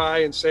him cry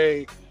and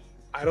say,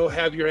 I don't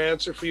have your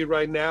answer for you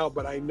right now,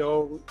 but I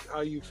know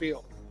how you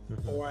feel,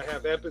 or I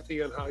have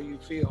empathy on how you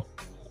feel.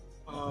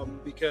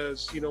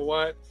 Because you know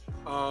what,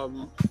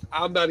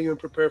 I'm not even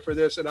prepared for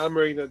this, and I'm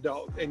already an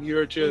adult, and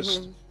you're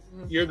just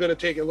you're going to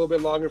take a little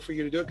bit longer for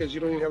you to do it, because you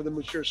don't even have the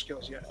mature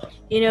skills yet.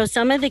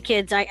 Some of the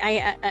kids, I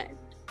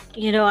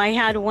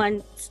had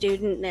one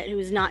student who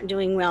was not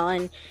doing well,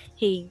 and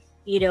he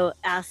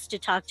asked to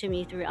talk to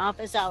me through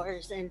office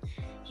hours, and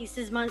he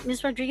says,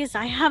 Ms. Rodriguez,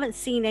 I haven't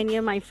seen any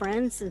of my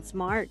friends since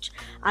March.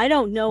 I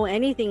don't know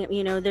anything.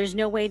 There's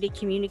no way to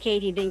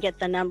communicate. He didn't get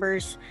the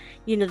numbers,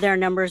 their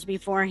numbers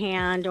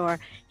beforehand, or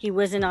he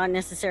wasn't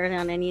necessarily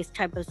on any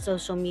type of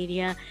social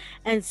media.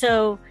 And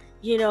so,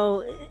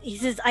 he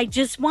says, I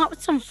just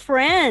want some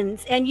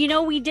friends. And,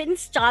 we didn't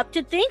stop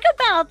to think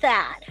about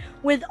that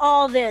with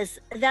all this,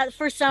 that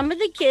for some of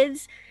the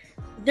kids,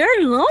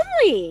 they're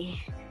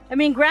lonely. I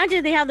mean,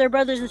 granted, they have their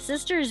brothers and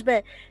sisters,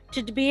 but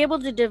to be able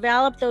to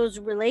develop those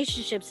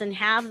relationships and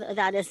have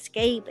that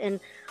escape, and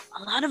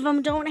a lot of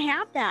them don't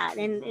have that.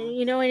 And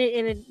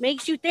it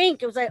makes you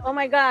think. It was like, oh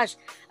my gosh,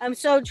 I'm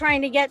so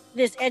trying to get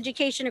this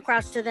education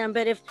across to them.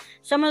 But if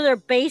some of their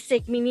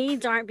basic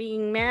needs aren't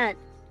being met,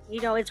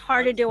 it's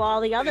hard to do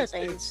all the other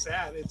things. It's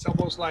sad. It's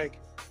almost like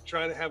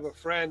trying to have a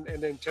friend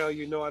and then tell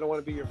you, no, I don't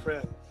want to be your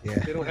friend. Yeah.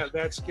 They don't have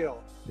that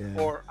skill. Yeah.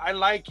 Or I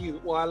like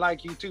you. Well, I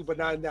like you too, but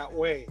not in that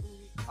way.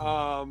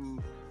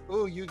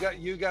 You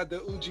got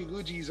the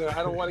oogie-googie's, or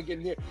I don't want to get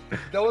near.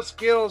 Those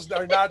skills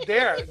are not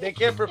there. They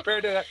can't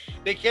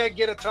they can't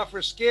get a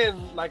tougher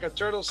skin, like a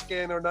turtle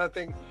skin or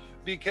nothing,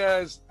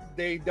 because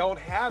they don't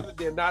have it.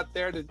 They're not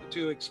there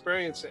to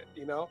experience it,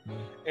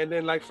 And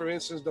then, like, for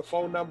instance, the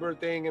phone number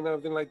thing and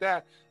everything like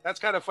that, that's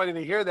kind of funny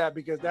to hear that,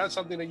 because that's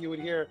something that you would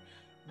hear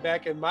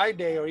back in my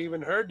day, or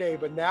even her day.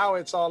 But now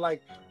it's all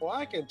like, well,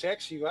 I can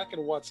text you, I can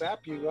WhatsApp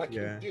you, I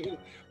can do,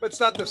 but it's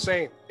not the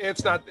same.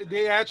 It's not.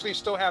 They actually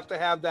still have to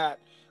have that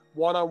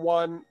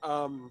one-on-one.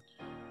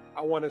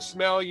 I want to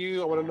smell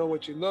you, I want to know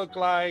what you look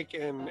like,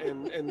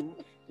 and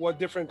what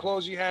different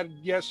clothes you had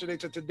yesterday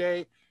to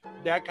today,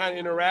 that kind of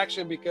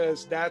interaction,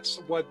 because that's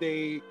what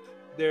they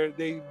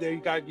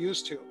got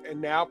used to. And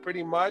now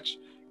pretty much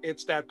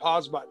it's that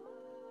pause button.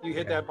 You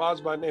hit that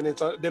pause button, and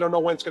they don't know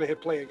when it's going to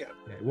hit play again.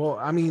 Yeah. Well,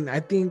 I mean, I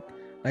think,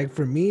 like,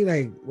 for me,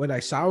 like, what I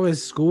saw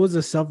was school was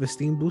a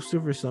self-esteem booster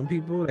for some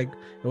people. Like,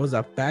 it was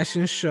a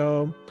fashion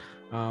show.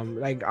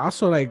 Like,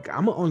 also, like,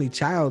 I'm an only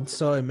child,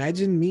 so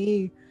imagine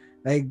me,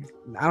 like,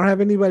 I don't have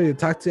anybody to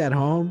talk to at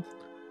home.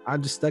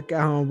 I'm just stuck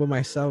at home with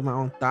myself, my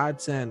own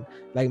thoughts, and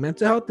like,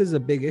 mental health is a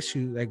big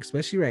issue, like,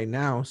 especially right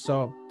now.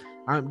 So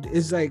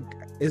is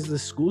the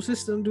school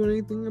system doing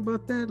anything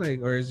about that,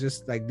 like, or is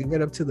just like leave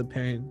it up to the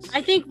parents?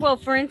 I think, well,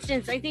 for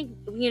instance, I think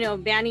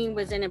Banning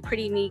was in a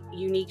pretty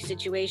unique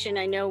situation.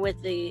 I know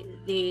with the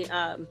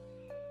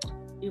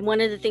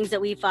one of the things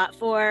that we fought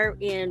for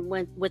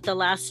with the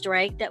last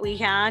strike that we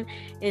had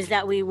is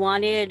that we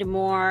wanted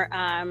more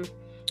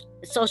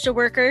social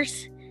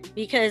workers,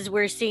 because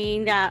we're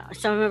seeing that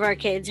some of our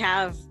kids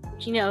have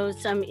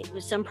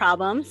some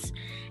problems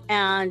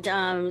and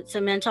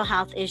some mental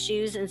health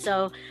issues. And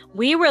so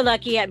we were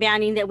lucky at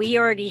Banning that we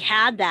already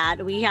had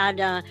that. We had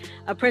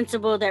a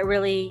principal that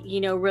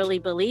really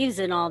believes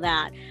in all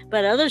that,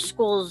 but other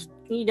schools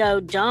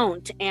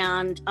don't.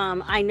 And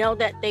I know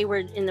that they were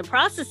in the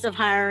process of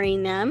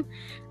hiring them,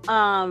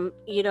 but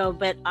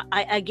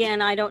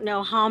I don't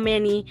know how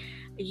many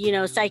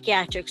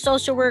psychiatric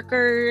social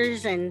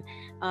workers, and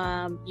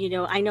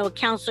I know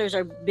counselors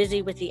are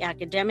busy with the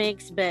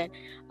academics, but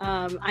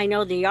I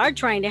know they are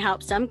trying to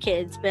help some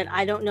kids, but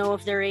I don't know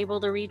if they're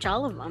able to reach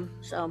all of them.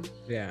 So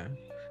yeah.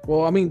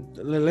 Well, I mean,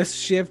 let's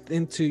shift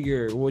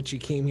into what you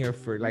came here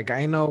for. Like,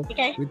 I know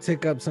we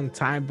took up some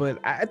time, but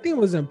I think it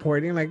was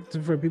important, like,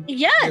 for people to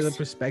get the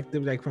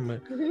perspective, like,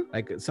 from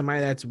like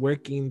somebody that's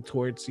working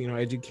towards,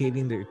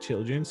 educating their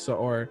children,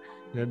 or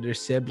their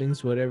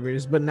siblings, whatever it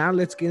is. But now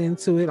let's get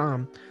into it.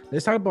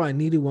 Let's talk about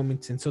Anita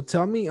Wilmington. So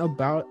tell me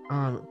about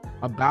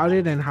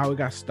it and how it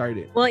got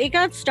started. Well, it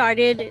got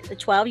started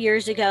 12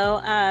 years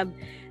ago.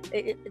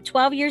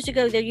 12 years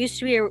ago, there used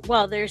to be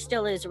there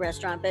still is a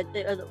restaurant, but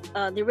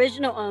the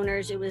original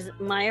owners, it was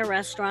Maya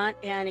Restaurant,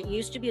 and it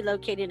used to be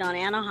located on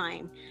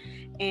Anaheim.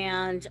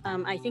 and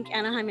I think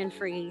Anaheim and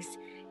Freeze.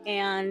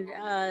 And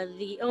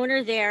the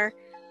owner there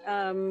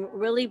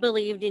really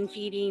believed in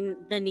feeding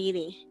the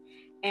needy.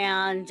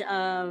 And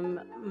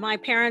my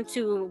parents,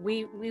 who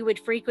we would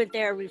frequent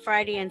there every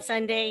Friday and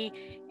Sunday,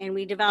 and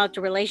we developed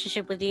a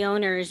relationship with the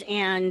owners,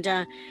 and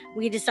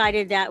we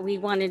decided that we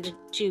wanted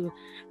to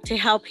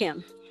help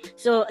him.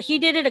 So he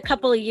did it a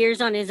couple of years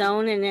on his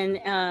own, and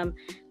then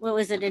what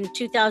was it, in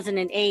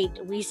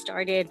 2008 we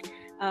started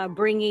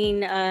bringing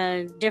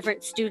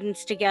different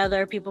students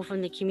together, people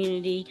from the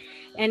community,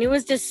 and it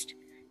was just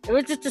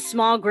a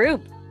small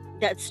group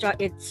that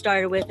it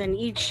started with, and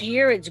each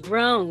year it's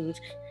grown.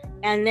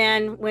 And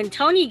then when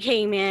Tony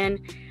came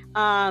in,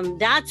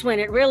 that's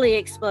when it really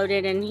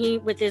exploded. And he,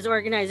 with his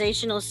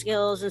organizational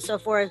skills and so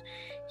forth,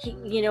 he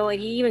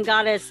even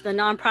got us the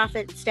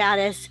nonprofit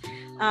status.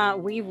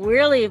 We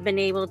really have been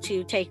able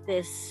to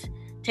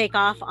take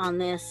off on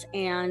this.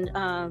 And,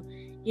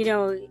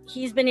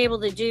 he's been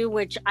able to do,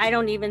 which I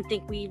don't even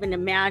think we even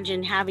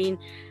imagined, having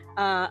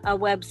a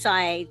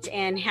website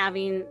and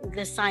having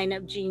the Sign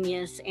Up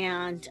Genius,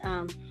 and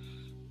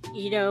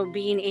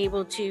being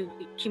able to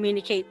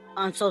communicate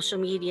on social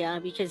media,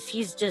 because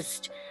he's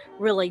just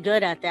really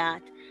good at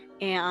that.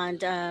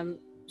 And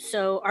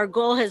so our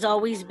goal has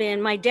always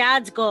been, my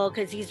dad's goal,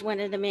 because he's one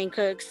of the main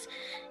cooks,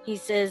 he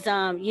says,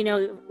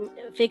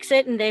 fix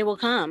it and they will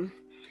come,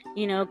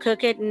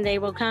 cook it and they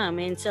will come.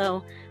 And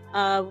so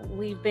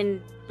we've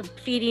been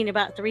feeding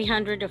about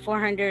 300 to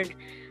 400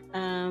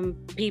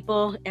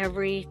 people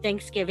every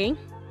Thanksgiving,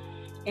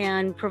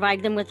 and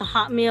provide them with a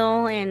hot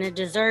meal and a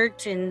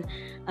dessert and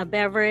a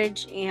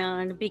beverage.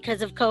 And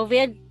because of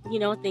COVID,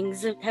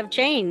 things have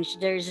changed.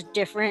 There's a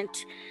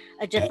different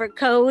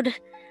code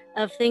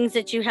of things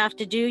that you have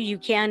to do, you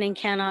can and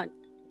cannot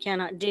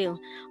do.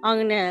 I'm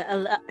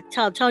gonna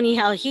tell Tony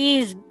how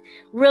he's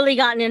really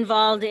gotten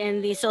involved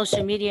in the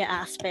social media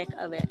aspect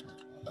of it.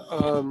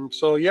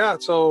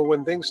 So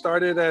when things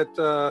started at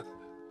a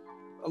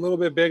little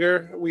bit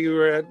bigger, we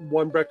were at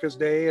one breakfast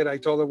day, and I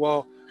told him,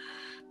 well,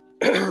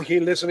 he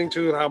listening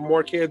to how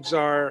more kids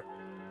are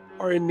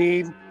in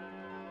need,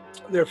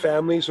 their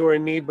families who are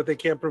in need, but they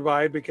can't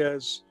provide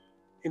because,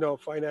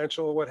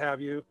 financial, what have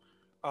you,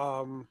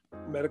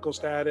 medical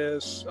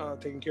status,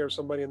 taking care of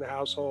somebody in the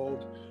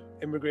household,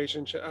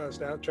 immigration,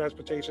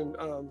 transportation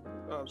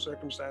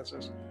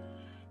circumstances.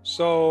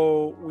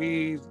 So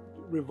we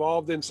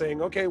revolved in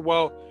saying, okay,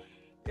 well,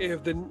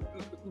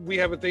 we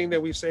have a thing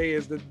that we say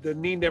is that the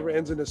need never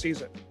ends in the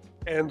season.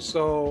 And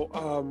so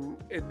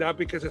not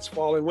because it's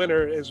fall and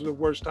winter is the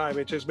worst time.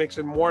 It just makes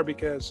it more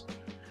because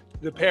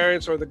the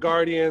parents or the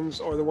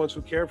guardians or the ones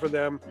who care for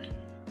them,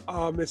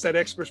 it's that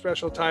extra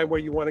special time where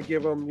you want to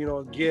give them,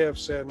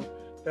 gifts and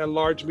that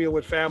large meal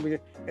with family,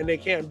 and they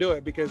can't do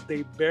it because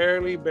they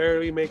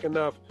barely make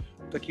enough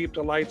to keep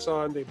the lights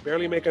on. They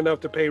barely make enough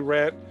to pay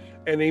rent.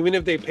 And even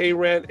if they pay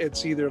rent,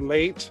 it's either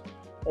late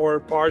or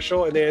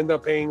partial, and they end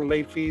up paying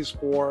late fees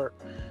for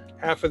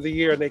half of the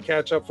year, and they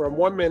catch up from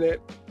 1 minute,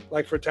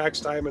 like for tax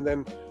time, and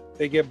then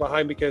they get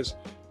behind because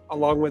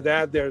along with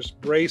that, there's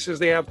braces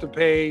they have to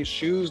pay,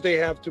 shoes they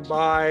have to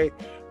buy,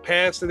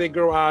 pants that they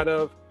grow out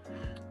of.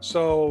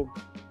 So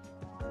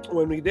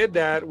when we did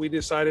that, we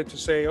decided to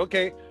say,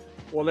 okay,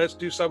 well, let's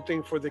do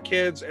something for the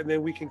kids, and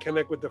then we can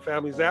connect with the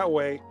families that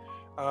way,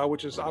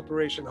 which is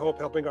Operation Hope,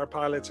 helping our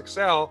pilots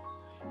excel.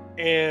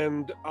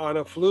 And on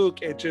a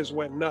fluke, it just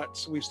went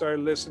nuts. We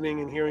started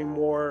listening and hearing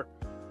more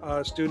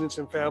students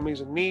and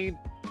families in need.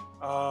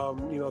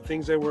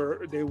 Things they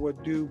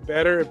would do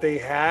better if they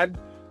had,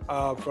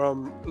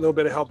 from a little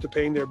bit of help to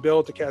paying their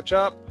bill to catch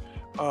up,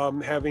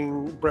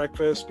 having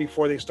breakfast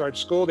before they start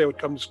school. They would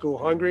come to school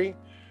hungry.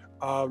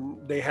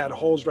 They had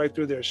holes right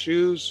through their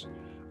shoes.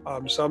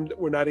 Some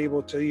were not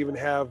able to even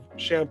have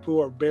shampoo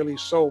or barely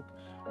soap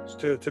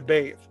to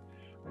bathe.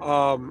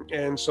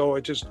 And so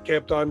it just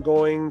kept on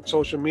going,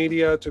 social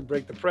media to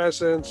break the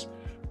presence,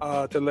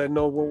 to let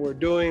know what we're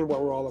doing,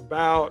 what we're all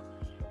about.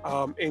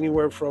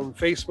 Anywhere from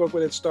Facebook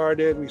when it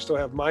started, we still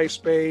have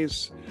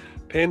MySpace,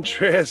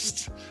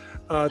 Pinterest,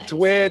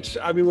 Twitch.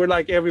 I mean, we're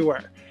like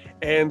everywhere.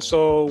 And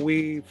so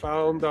we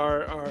found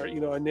our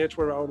a niche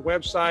with our own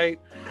website.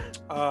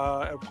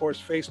 Of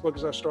course, Facebook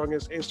is our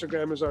strongest.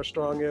 Instagram is our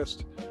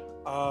strongest.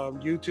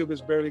 YouTube is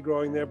barely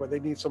growing there, but they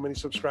need so many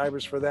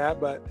subscribers for that.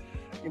 But,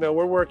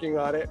 we're working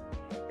on it.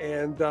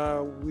 And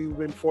we've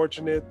been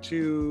fortunate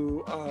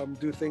to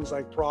do things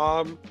like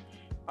prom,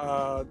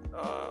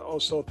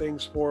 also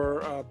things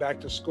for back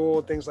to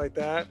school, things like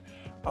that.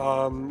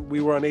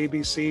 We were on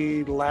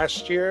ABC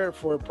last year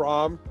for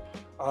prom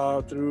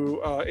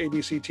through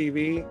ABC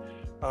TV.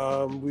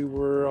 We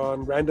were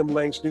on Random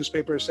Lengths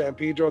newspaper, San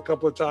Pedro, a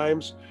couple of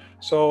times.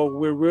 So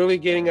we're really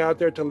getting out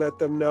there to let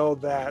them know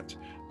that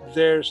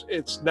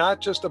it's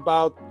not just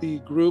about the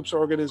groups,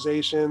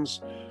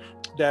 organizations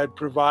that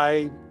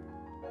provide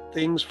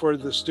things for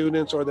the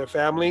students or their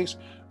families.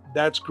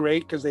 That's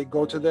great because they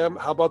go to them.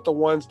 How about the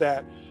ones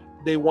that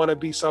they want to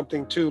be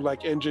something too,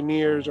 like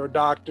engineers or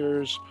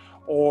doctors,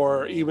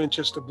 or even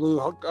just a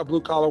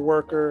blue collar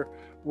worker,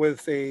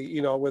 with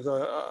in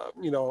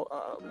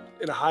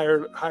a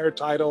higher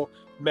title,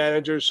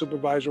 manager,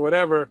 supervisor,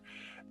 whatever.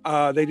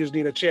 They just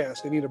need a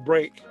chance. They need a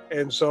break.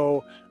 And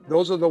so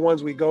those are the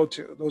ones we go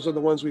to. Those are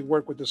the ones we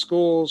work with the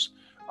schools,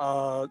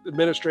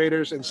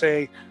 administrators, and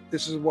say,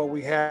 this is what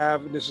we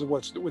have, and this is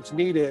what's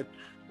needed.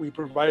 We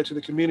provide it to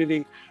the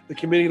community. The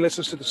community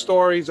listens to the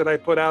stories that I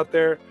put out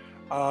there.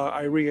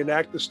 I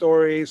reenact the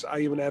stories. I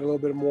even add a little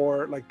bit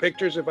more like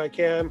pictures if I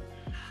can.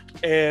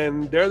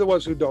 And they're the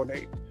ones who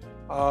donate.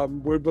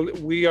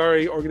 We are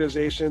an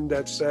organization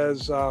that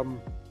says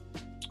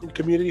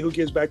community who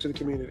gives back to the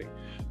community.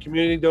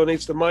 Community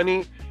donates the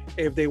money.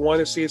 If they want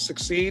to see it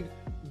succeed,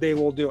 they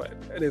will do it.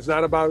 And it's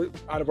not about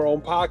out of our own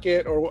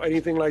pocket or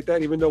anything like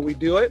that, even though we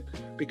do it,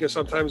 because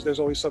sometimes there's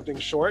always something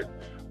short.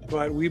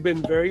 But we've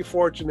been very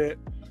fortunate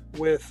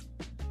with,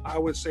 I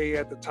would say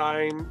at the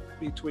time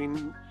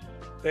between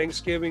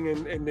Thanksgiving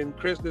and then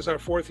Christmas, this is our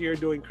 4th year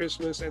doing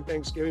Christmas and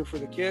Thanksgiving for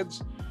the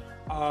kids,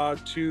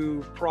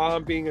 to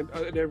prom being an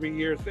every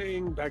year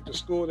thing, back to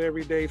school an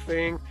everyday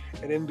thing,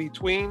 and in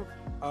between,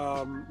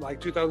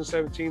 like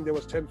 2017, there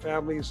was 10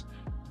 families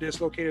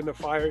dislocated in a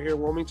fire here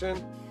in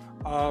Wilmington.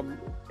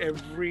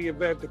 Every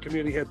event, the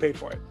community had paid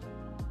for it.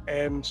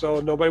 And so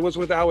nobody was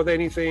with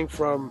anything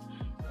from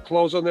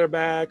clothes on their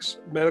backs,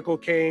 medical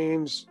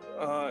canes,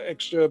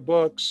 extra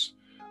books,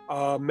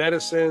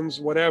 medicines,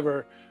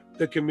 whatever.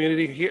 The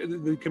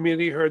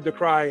community heard the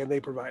cry and they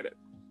provided.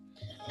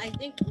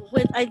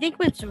 I think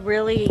what's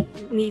really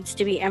needs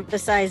to be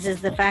emphasized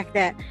is the fact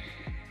that,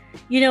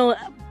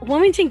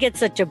 Wilmington gets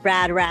such a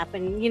bad rap,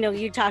 and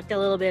you talked a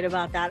little bit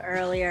about that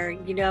earlier.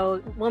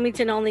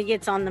 Wilmington only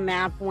gets on the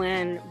map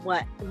when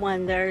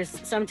there's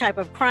some type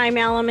of crime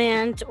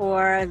element,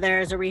 or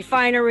there's a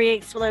refinery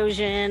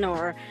explosion,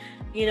 or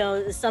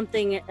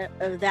something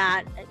of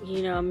that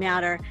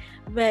matter.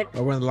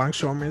 Or when the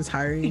longshoreman's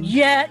hiring.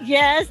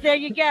 Yes, there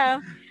you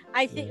go.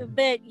 I think,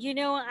 but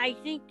I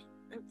think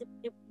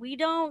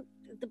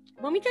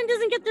Wilmington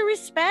doesn't get the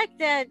respect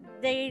that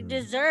they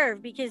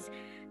deserve, because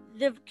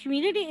the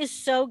community is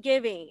so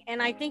giving.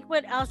 And I think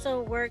what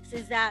also works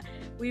is that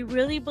we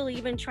really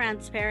believe in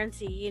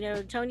transparency.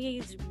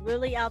 Tony's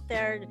really out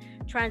there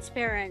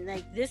transparent,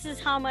 like this is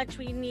how much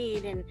we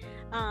need, and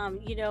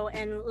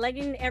and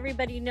letting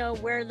everybody know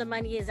where the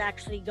money is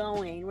actually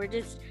going. We're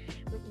just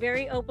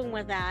very open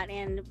with that,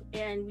 and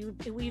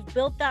we've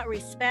built that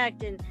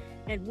respect,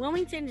 and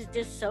Wilmington is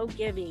just so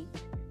giving.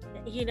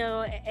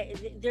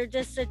 They're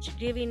just such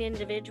giving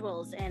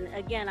individuals. And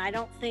again, I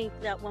don't think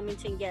that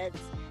Wilmington get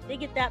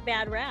that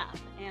bad rap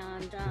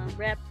and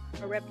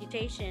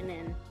reputation.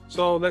 And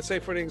so let's say,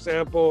 for an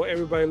example,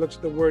 everybody looks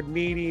at the word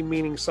needy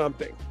meaning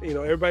something.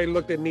 Everybody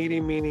looked at needy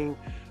meaning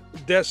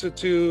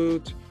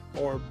destitute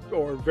or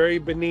very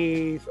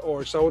beneath,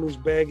 or someone who's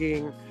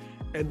begging,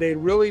 and they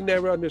really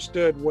never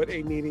understood what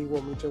a needy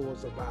Wilmington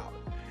was about.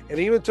 And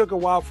it even took a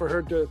while for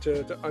her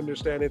to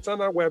understand. It's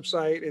on our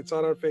website, it's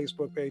on our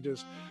Facebook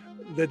pages,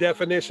 the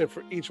definition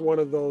for each one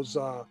of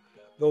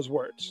those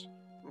words.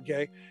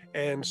 Okay.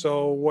 And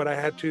so what I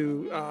had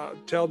to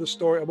tell the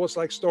story, almost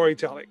like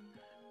storytelling.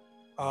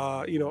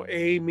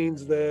 A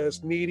means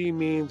this, needy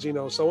means,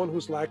 someone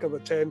who's lack of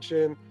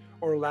attention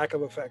or lack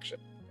of affection.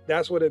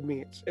 That's what it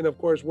means. And of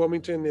course,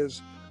 Wilmington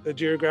is the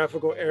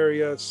geographical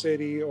area,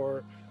 city,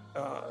 or,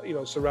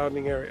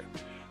 surrounding area.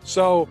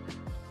 So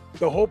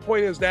the whole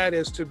point is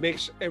to make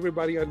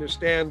everybody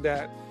understand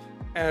that,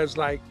 as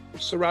like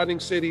surrounding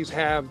cities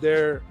have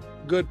their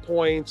good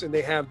points and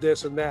they have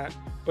this and that,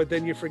 but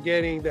then you're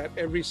forgetting that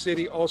every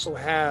city also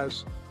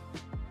has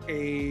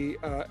a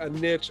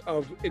niche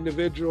of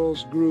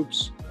individuals,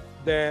 groups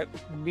that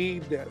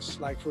need this.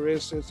 Like for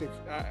instance,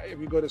 if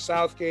you go to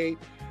Southgate,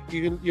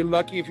 you're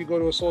lucky if you go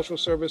to a social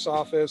service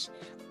office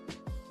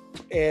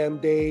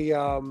and they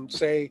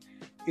say,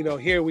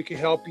 here, we can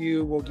help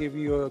you. We'll give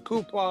you a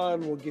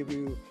coupon. We'll give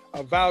you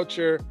a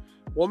voucher.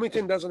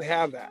 Wilmington doesn't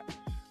have that.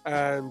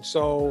 And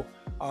so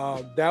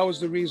that was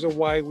the reason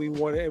why we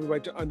wanted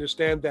everybody to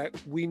understand that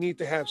we need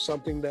to have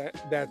something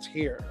that's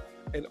here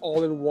and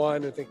all in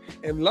one and thing.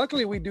 And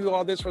luckily we do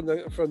all this from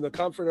the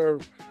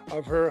comfort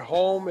of her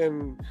home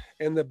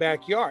and the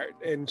backyard.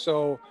 And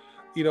so,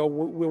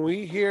 when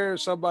we hear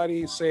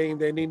somebody saying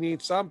that they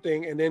need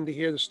something, and then to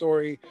hear the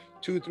story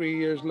 2-3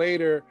 years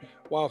later,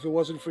 well, if it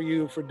wasn't for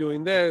you for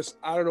doing this,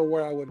 I don't know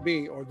where I would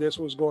be, or this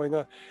was going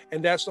on.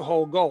 And that's the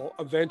whole goal.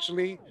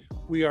 Eventually,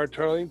 we are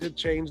trying to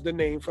change the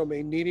name from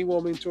a needy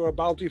Wilmington to a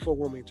bountiful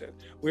Wilmington.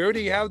 We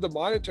already have the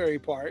monetary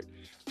part.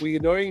 We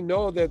already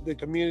know that the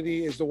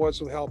community is the ones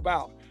who help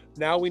out.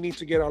 Now we need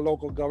to get our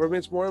local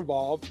governments more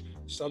involved.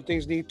 Some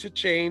things need to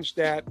change,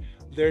 that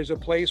there's a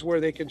place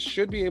where they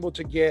should be able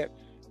to get,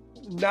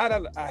 not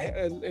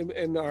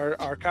in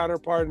our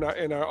counterpart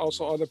and our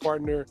also other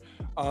partner,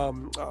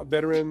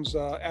 veterans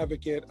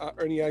advocate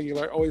Ernie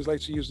Aguilar always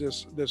likes to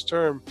use this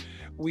term.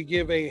 We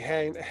give a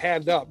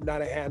hand up,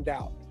 not a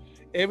handout.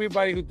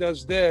 Everybody who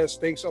does this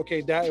thinks,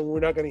 okay, that, and we're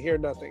not going to hear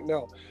nothing.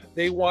 No,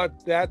 they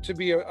want that to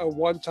be a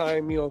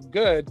one-time,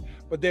 good,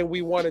 but then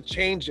we want to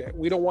change it.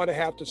 We don't want to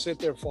have to sit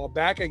there and fall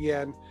back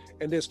again,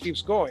 and this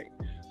keeps going.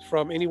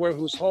 from anywhere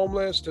who's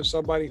homeless to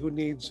somebody who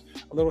needs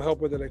a little help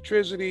with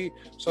electricity,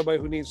 somebody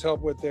who needs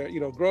help with their,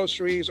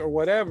 groceries or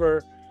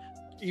whatever.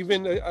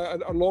 Even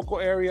a local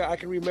area, I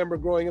can remember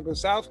growing up in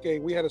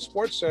Southgate, we had a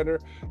sports center.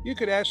 You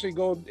could actually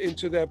go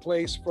into that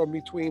place from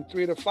between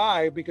 3 to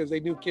 5 because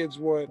they knew kids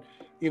would,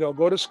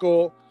 go to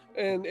school.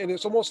 And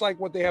it's almost like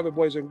what they have at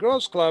Boys and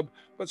Girls Club,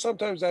 but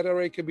sometimes that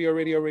area could be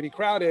already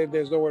crowded.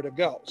 There's nowhere to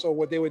go. So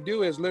what they would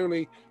do is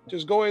literally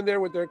just go in there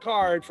with their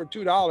card for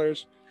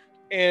 $2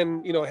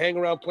 and, hang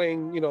around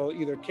playing,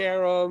 either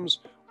caroms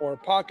or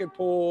pocket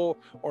pool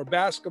or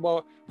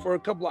basketball for a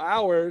couple of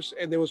hours.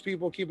 And there was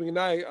people keeping an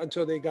eye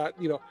until they got,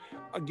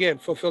 again,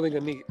 fulfilling a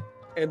need.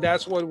 And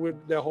that's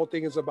what the whole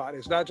thing is about.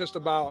 It's not just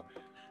about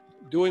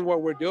doing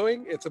what we're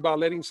doing. It's about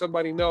letting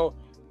somebody know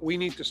we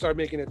need to start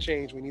making a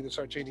change. We need to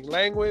start changing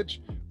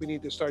language. We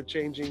need to start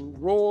changing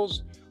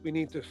rules. We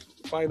need to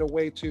find a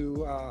way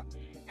to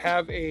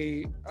have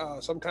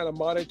some kind of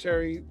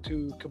monetary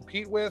to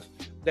compete with,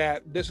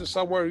 that this is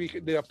somewhere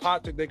a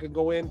pot that they could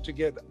go in to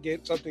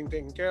get something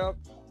taken care of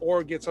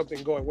or get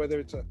something going, whether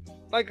it's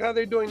like how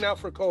they're doing now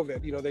for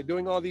COVID. They're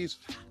doing all these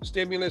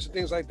stimulus and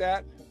things like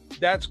that.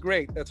 That's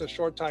great. That's a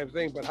short time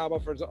thing. But how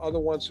about for the other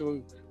ones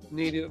who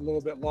need it a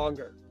little bit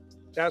longer?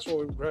 That's what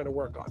we're trying to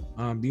work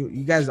on.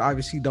 You guys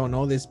obviously don't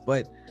know this,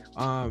 but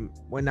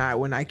when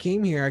I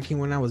came here, I came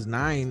when I was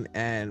 9,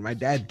 and my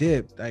dad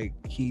dipped. Like,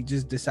 he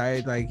just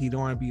decided like he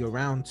don't want to be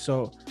around,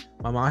 so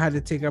my mom had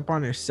to take it up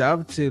on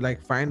herself to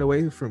like find a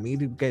way for me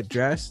to get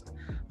dressed.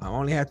 I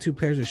only had 2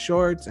 pairs of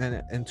shorts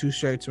and 2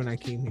 shirts when I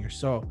came here,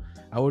 so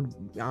I would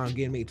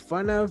get made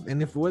fun of.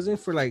 And if it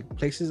wasn't for like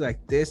places like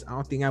this, I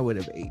don't think I would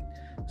have ate.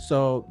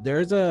 So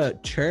there's a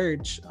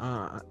church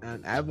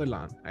on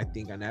Avalon, I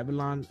think, on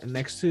Avalon, and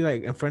next to,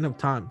 like, in front of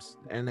Tom's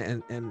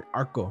and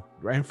Arco,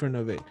 right in front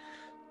of it.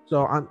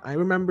 So I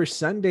remember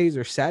Sundays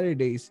or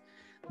Saturdays,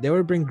 they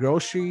would bring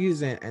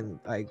groceries and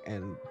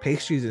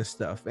pastries and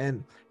stuff.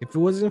 And if it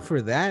wasn't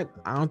for that,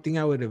 I don't think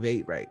I would have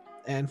ate right.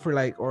 And for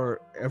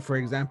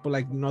example,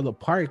 like, the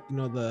park,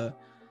 the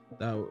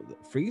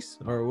Freeze,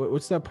 or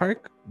what's that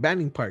park?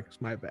 Banning Park,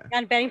 my bad.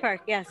 Banning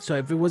Park, yes. So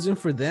if it wasn't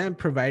for them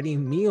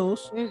providing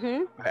meals,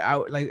 Mm-hmm. I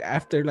like,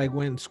 after, like,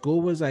 when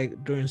school was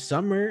like during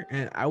summer,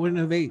 and I wouldn't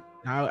have ate.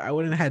 I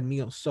wouldn't have had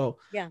meals. So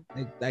Yeah.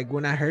 like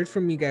when I heard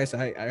from you guys,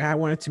 I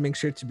wanted to make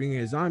sure to bring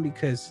it on,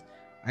 because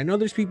I know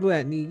there's people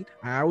that need.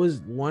 I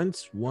was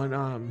once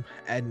one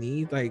at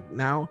need. Like,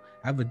 now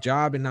I have a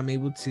job and I'm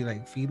able to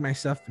like feed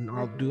myself and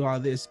I'll do all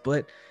this.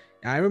 But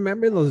I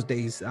remember those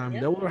days.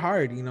 They were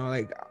hard.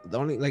 Like, the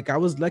only, like, I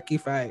was lucky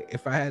if I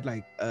had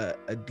like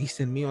a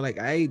decent meal. Like,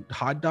 I ate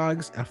hot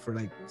dogs for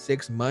like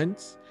 6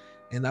 months,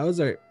 and that was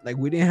like,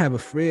 we didn't have a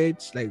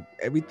fridge. Like,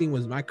 everything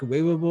was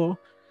microwavable.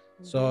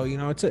 So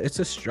it's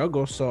a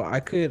struggle. So I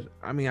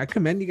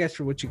commend you guys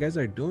for what you guys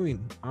are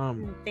doing.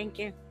 Thank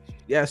you.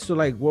 Yeah, so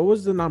like, what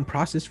was the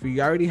process for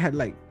you? I already had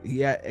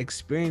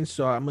experience,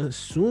 so I'm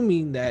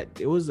assuming that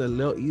it was a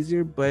little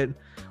easier, but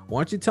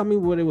why don't you tell me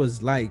what it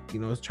was like,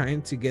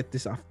 trying to get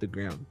this off the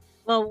ground?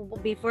 Well,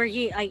 before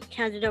I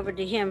handed over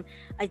to him,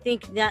 I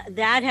think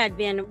that had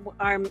been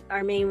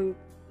our main,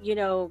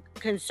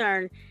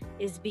 concern,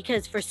 is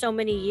because for so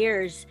many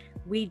years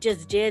we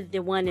just did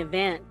the one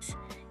event,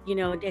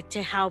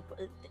 to help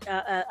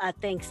at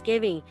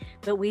Thanksgiving,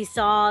 but we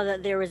saw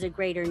that there was a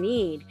greater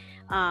need.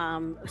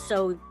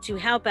 So to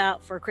help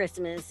out for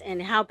Christmas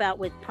and help out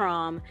with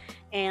prom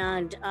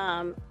and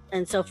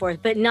so forth,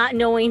 but not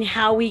knowing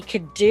how we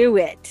could do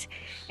it.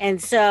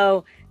 And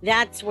so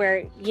that's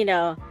where,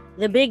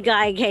 the big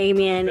guy came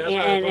in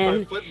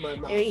and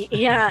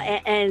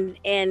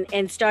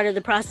started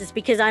the process,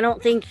 because I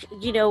don't think,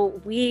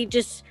 we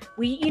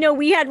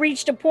had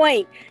reached a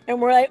point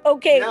and we're like,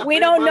 okay, we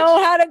don't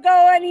know how to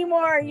go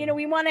anymore.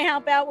 We want to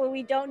help out when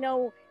we don't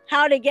know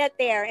how to get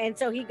there. And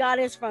so he got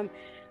us from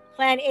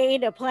plan A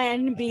to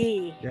plan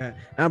B. Yeah.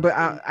 But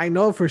I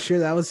know for sure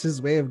that was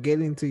his way of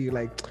getting to you,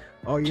 like,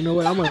 oh, you know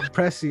what? I'm gonna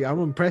impress you.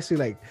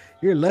 Like,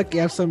 you're lucky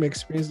I have some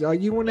experience. Oh,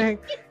 you want to hang?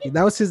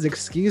 That was his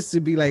excuse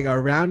to be like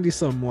around you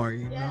some more,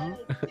 know?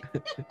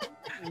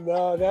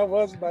 No, that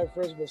was my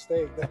first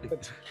mistake.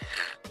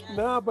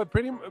 But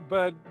pretty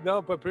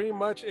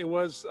much it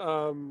was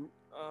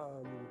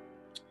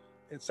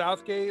in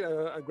Southgate.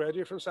 I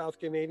graduated from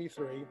Southgate in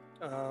 '83.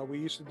 We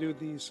used to do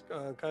these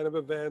kind of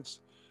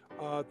events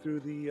through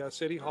the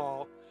city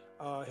hall.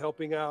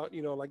 Helping out,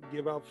 like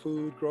give out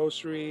food,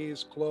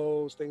 groceries,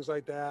 clothes, things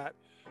like that.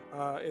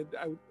 I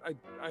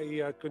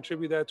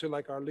contribute that to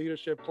like our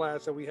leadership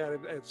class that we had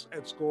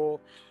at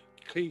school,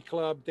 Key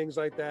Club, things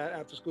like that,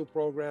 after school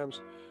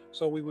programs.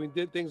 So we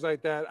did things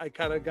like that. I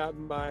kind of got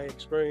my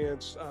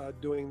experience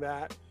doing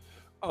that.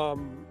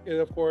 And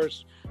of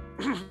course,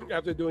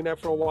 after doing that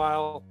for a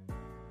while,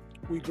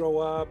 we grow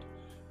up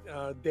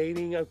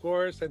dating, of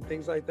course, and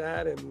things like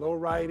that, and low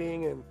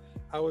riding. And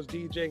I was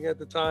DJing at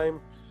the time.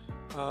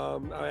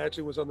 I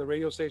actually was on the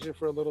radio station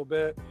for a little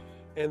bit,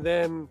 and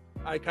then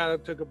I kind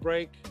of took a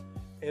break.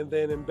 And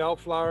then in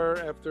Bellflower,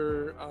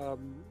 after I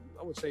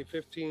would say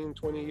 15,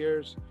 20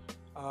 years,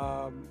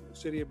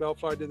 City of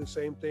Bellflower did the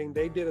same thing.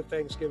 They did a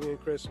Thanksgiving and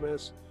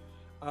Christmas.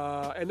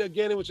 And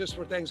again, it was just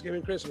for Thanksgiving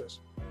and Christmas.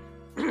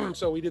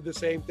 So we did the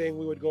same thing.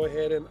 We would go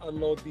ahead and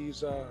unload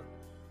these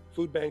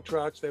food bank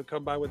trucks. They would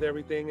come by with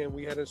everything, and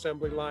we had an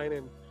assembly line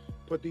and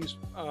put these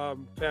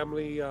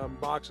family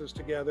boxes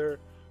together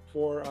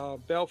for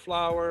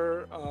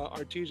Bellflower,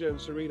 Artesia, and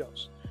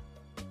Cerritos.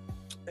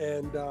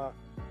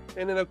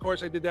 And then of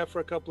course I did that for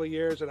a couple of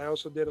years, and I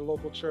also did a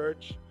local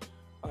church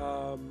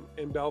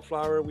in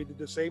Bellflower. We did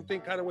the same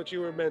thing, kind of what you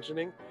were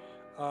mentioning.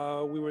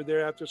 We were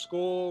there after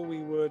school. We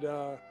would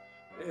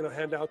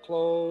hand out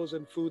clothes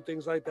and food,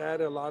 things like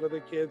that. A lot of the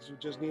kids would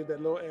just need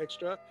that little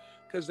extra,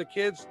 because the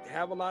kids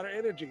have a lot of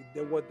energy.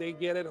 That what they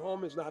get at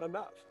home is not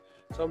enough.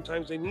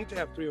 Sometimes they need to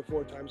have 3 or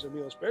 4 times a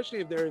meal, especially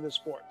if they're in the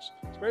sports,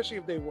 especially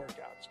if they work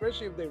out,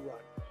 especially if they run.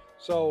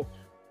 So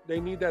they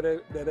need that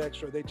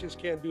extra. They just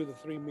can't do the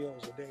 3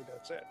 meals a day.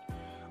 That's it.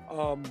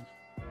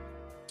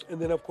 And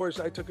then of course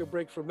I took a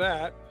break from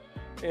that,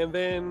 and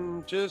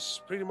then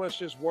just pretty much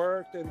just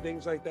worked and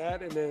things like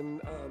that. And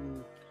then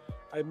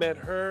I met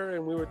her,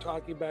 and we were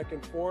talking back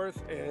and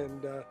forth,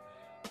 and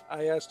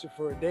I asked her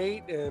for a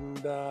date,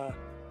 and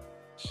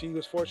she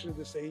was fortunate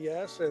to say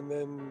yes. And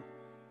then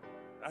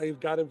I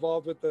got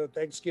involved with the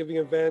Thanksgiving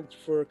event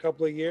for a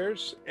couple of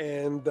years,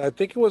 and I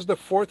think it was the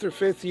 4th or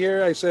 5th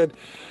year I said,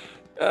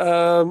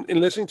 in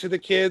listening to the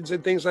kids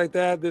and things like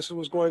that, this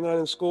was going on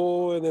in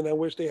school, and then I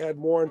wish they had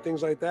more and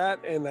things like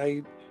that. And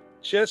I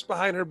just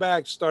behind her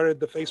back started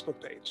the Facebook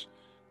page,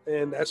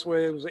 and that's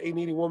where it was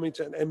 880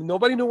 Wilmington, and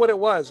nobody knew what it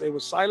was. It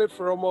was silent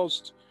for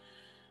almost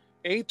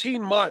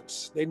 18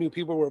 months. They knew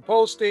people were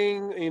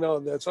posting,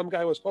 that some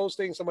guy was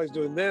posting, somebody's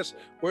doing this.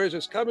 Where is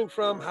this coming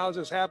from? How's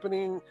this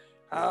happening?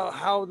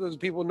 How does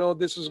people know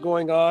this is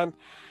going on?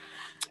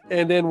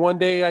 And then one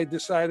day I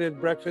decided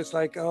breakfast,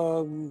 like,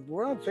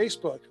 we're on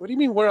Facebook. What do you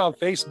mean we're on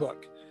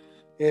Facebook?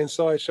 And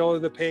so I showed her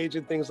the page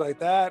and things like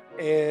that,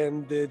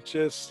 and it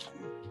just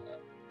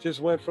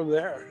went from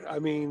there. I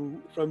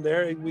mean, from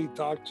there we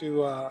talked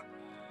to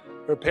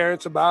her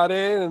parents about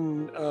it,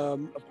 and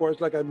of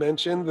course, like I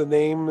mentioned, the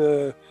name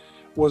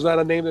was not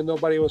a name that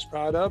nobody was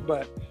proud of,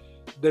 but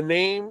the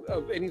name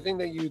of anything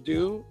that you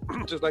do,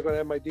 just like when I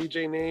had my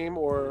DJ name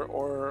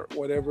or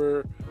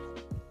whatever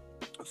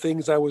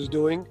things I was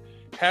doing,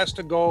 has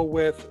to go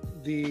with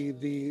the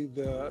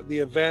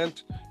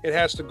event. It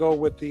has to go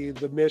with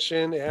the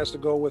mission. It has to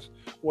go with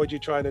what you're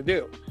trying to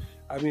do.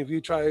 I mean, if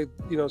you try,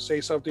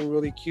 say something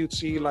really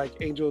cutesy like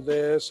Angel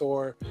this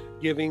or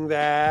Giving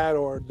that,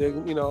 or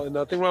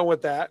nothing wrong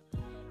with that,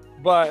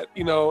 but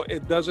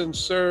it doesn't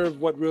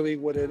serve what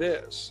it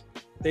is.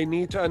 They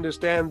need to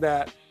understand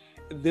that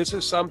this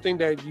is something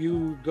that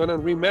you're gonna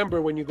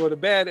remember when you go to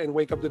bed and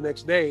wake up the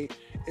next day.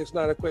 It's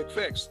not a quick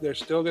fix. There's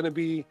still gonna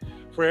be,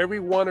 for every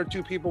 1 or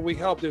 2 people we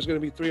help, there's gonna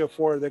be 3 or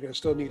 4 that are gonna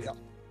still need help.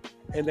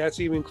 And that's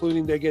even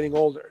including they're getting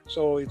older.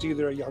 So it's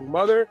either a young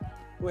mother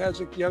who has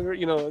a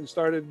younger,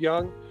 started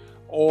young,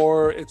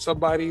 or it's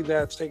somebody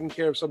that's taking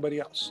care of somebody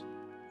else.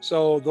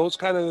 So those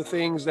kind of the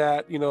things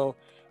that,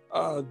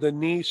 the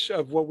niche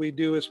of what we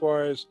do as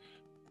far as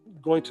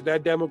going to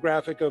that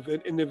demographic of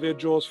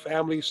individuals,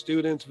 families,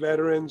 students,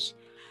 veterans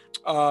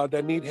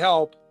that need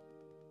help,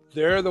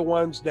 they're the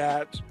ones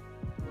that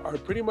are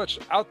pretty much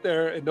out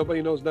there and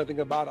nobody knows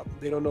nothing about them.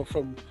 They don't know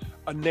from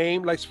a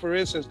name. Like, for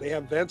instance, they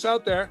have vents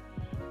out there,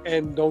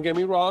 and don't get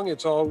me wrong,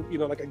 it's all,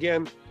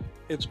 again,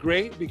 it's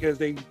great because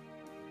they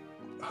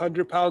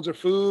 100 pounds of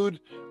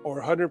food or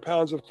 100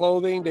 pounds of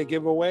clothing they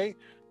give away,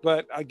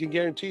 but I can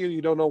guarantee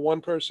you don't know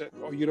one person,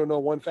 or you don't know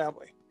one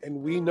family.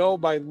 And we know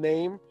by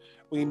name,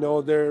 we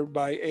know they're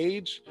by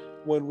age.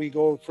 When we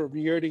go from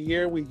year to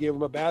year, we give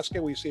them a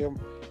basket. We see them,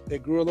 they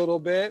grew a little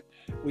bit.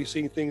 We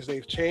see things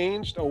they've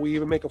changed, or we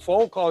even make a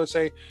phone call and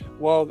say,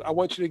 well, I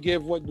want you to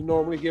give what you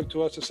normally give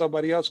to us to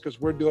somebody else because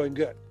we're doing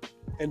good.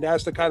 And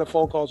that's the kind of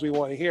phone calls we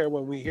want to hear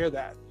when we hear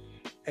that.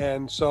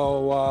 And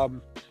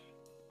so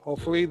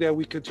hopefully that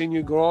we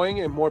continue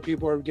growing and more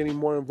people are getting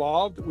more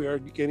involved. We are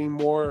getting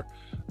more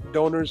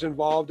donors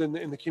involved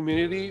in the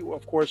community.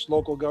 Of course,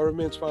 local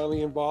government's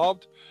finally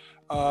involved.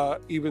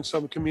 Even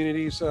some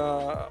communities,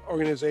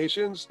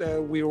 organizations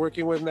that we're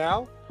working with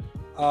now,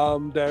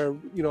 they're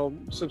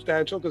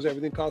substantial because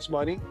everything costs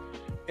money,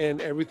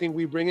 and everything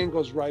we bring in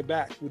goes right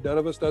back. None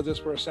of us does this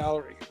for a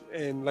salary,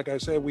 and like I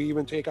said, we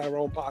even take our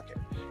own pocket.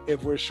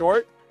 If we're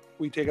short,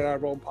 we take it out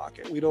of our own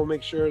pocket. We don't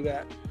make sure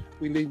that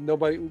we leave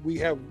nobody. We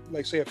have,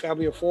 like, say, a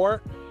family of 4.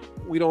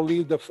 We don't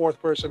leave the 4th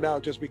person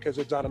out just because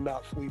it's not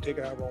enough. We take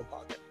it out of our own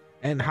pocket.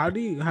 And how do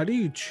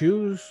you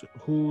choose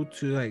who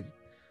to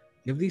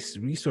give these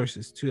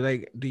resources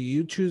to? Do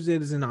you choose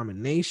it as a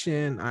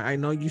nomination? I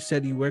know you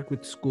said you work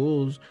with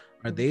schools.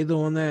 Are they the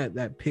one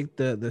that picked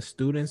the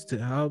students to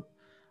help?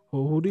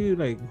 Who do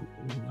you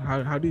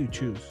how do you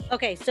choose?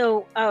 Okay,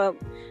 so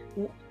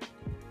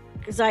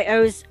because I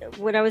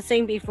was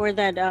saying before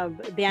that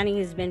Banning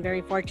has been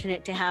very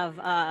fortunate to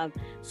have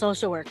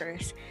social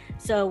workers.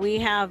 So we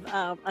have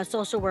a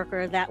social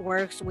worker that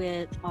works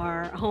with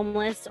our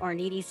homeless or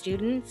needy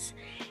students,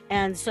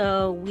 and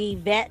so we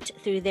vet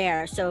through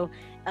there. So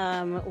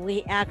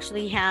we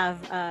actually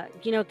have,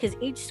 because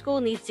each school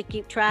needs to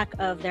keep track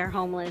of their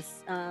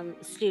homeless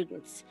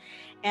students.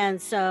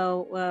 And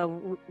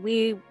so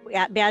we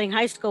at Batting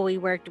High School we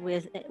work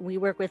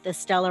with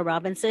Estella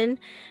Robinson,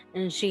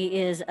 and she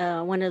is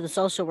one of the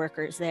social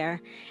workers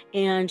there,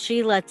 and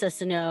she lets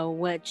us know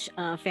which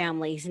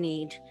families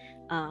need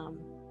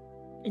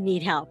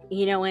help,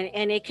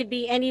 and it could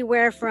be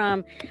anywhere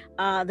from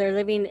they're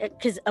living,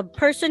 because a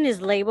person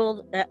is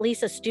labeled, at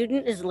least a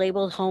student is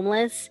labeled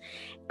homeless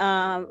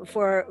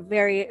for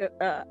very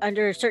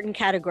under certain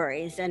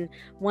categories, and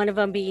one of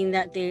them being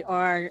that they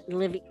are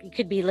living,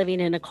 could be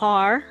living in a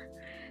car,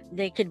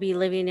 they could be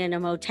living in a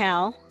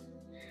motel,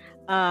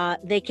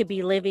 they could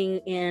be living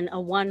in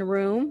a one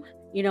room,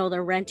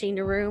 they're renting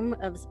a room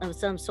of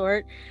some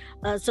sort.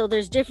 So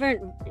there's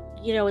different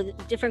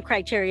different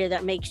criteria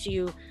that makes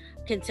you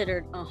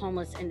considered a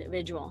homeless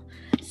individual.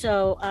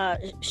 So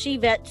she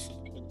vets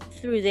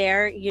through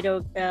there,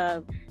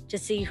 to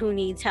see who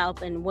needs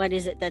help and what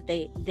is it that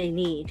they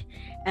need.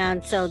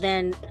 And so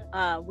then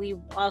we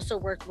also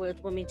work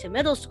with Wilmington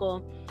Middle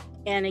School,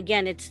 and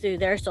again, it's through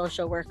their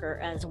social worker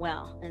as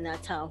well, and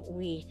that's how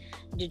we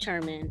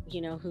determine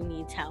who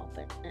needs help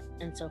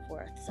and so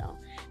forth. So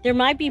there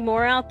might be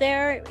more out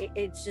there.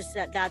 It's just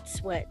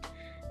that's what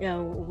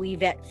we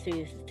vet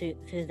through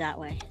that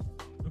way.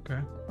 Okay.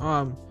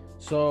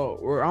 So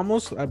we're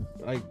almost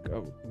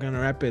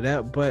gonna wrap it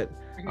up, but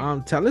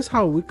tell us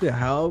how we could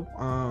help.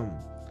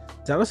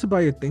 Tell us about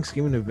your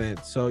Thanksgiving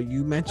event. So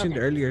you mentioned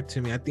earlier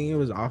to me, I think it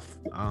was off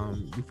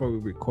before we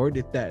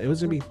recorded, that it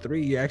was gonna be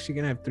 3. You're actually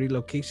gonna have 3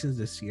 locations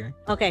this year.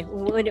 Okay.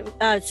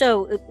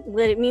 So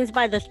what it means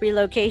by the 3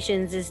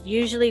 locations is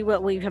usually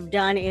what we have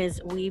done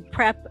is we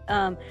prep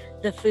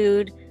the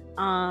food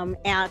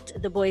at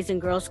the Boys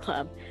and Girls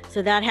Club.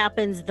 So that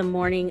happens the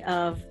morning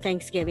of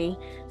Thanksgiving.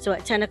 So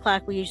at 10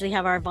 o'clock, we usually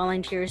have our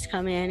volunteers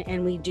come in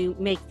and we do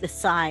make the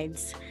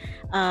sides.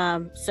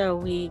 So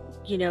we,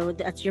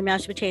 that's your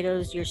mashed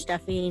potatoes, your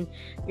stuffing,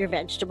 your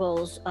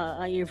vegetables,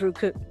 your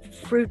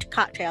fruit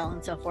cocktail,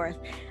 and so forth.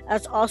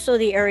 That's also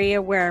the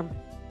area where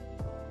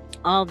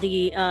all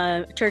the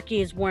turkey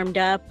is warmed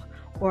up,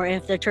 or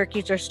if the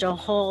turkeys are still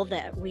whole,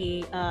 that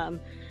we,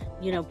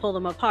 pull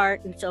them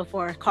apart and so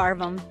forth, carve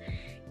them.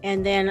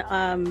 And then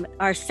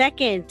our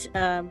second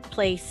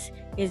place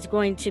is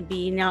going to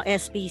be now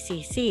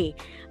SBCC.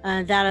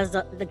 That is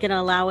going to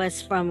allow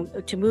us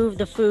to move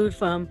the food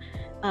from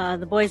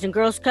the Boys and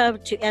Girls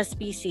Club to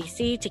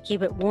SBCC to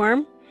keep it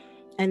warm.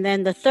 And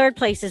then the third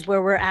place is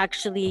where we're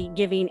actually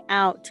giving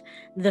out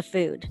the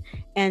food,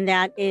 and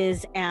that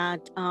is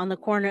on the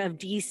corner of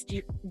D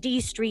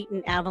Street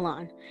in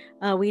Avalon.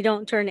 We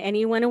don't turn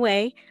anyone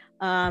away.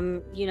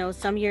 Some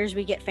years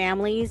we get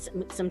families,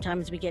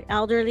 sometimes we get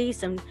elderly,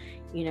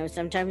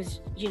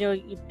 sometimes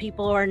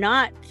people are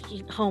not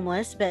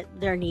homeless but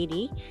they're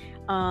needy,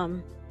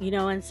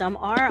 and some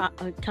are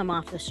come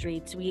off the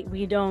streets.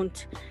 We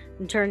don't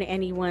turn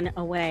anyone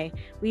away.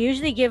 We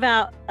usually give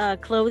out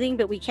clothing,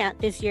 but we can't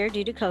this year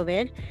due to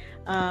COVID.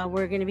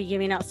 We're going to be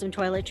giving out some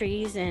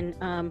toiletries,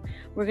 and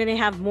we're going to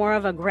have more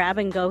of a grab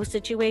and go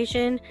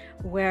situation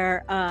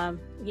where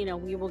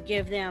we will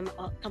give them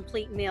a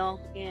complete meal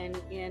in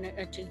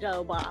a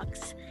to-go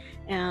box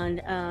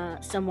and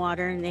some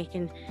water, and they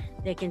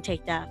can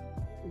take that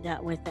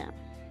with them.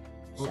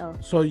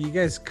 So you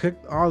guys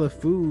cooked all the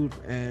food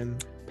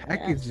and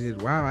packaged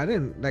it. Wow, I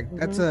didn't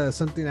that's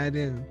something I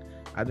didn't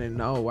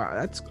know. Wow,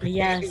 that's crazy.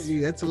 Yes.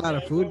 That's a lot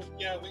of food.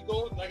 We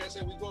go, like I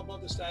said, we go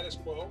above the status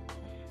quo.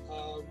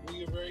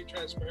 We are very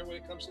transparent when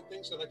it comes to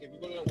things. So like if you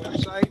go to the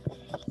website,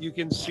 you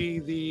can see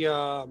the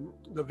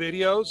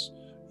videos,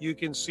 you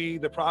can see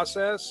the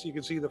process, you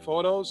can see the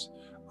photos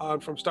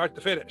from start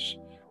to finish.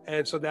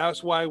 And so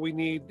that's why we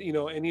need,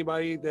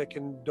 anybody that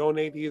can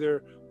donate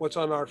either what's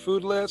on our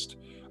food list,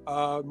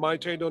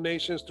 monetary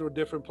donations through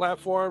different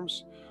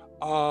platforms.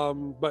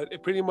 But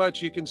pretty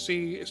much you can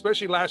see,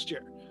 especially last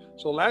year.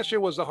 So last year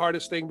was the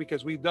hardest thing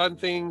because we've done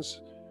things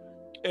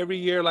every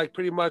year, like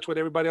pretty much what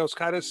everybody else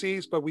kind of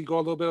sees, but we go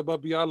a little bit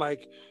above beyond.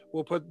 Like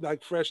we'll put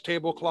like fresh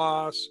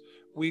tablecloths,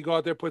 we go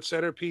out there, put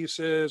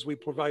centerpieces, we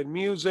provide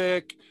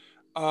music,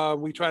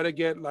 we try to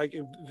get like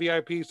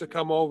VIPs to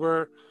come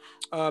over,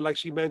 like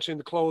she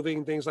mentioned,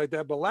 clothing, things like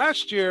that. But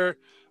last year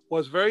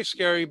was very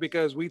scary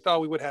because we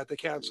thought we would have to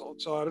cancel.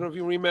 So I don't know if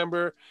you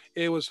remember,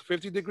 it was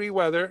 50-degree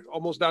weather,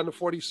 almost down to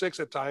 46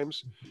 at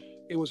times.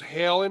 It was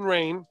hail and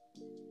rain.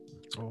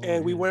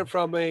 And we went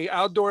from a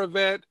outdoor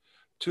event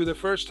to the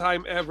first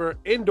time ever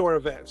indoor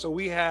event. So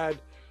we had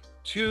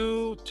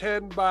 2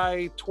 10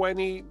 by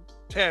 20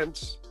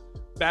 tents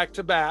back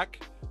to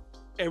back,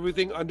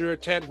 everything under a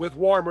tent with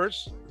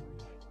warmers.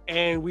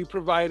 And we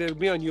provided a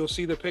meal, and you'll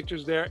see the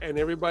pictures there. And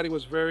everybody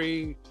was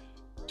very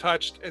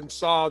touched and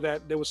saw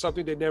that there was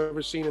something they'd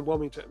never seen in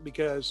Wilmington,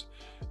 because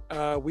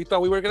we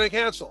thought we were going to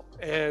cancel.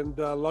 And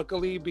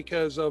luckily,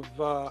 because of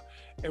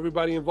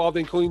everybody involved,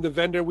 including the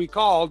vendor we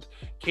called,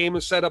 came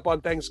and set up on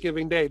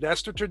Thanksgiving Day.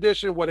 That's the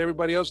tradition, what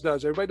everybody else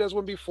does. Everybody does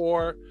one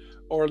before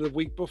or the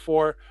week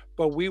before,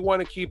 but we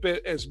want to keep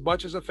it as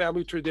much as a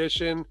family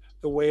tradition.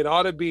 The way it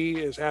ought to be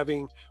is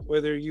having,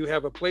 whether you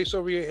have a place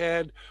over your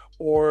head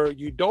or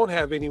you don't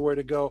have anywhere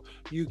to go,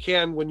 you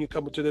can when you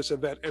come to this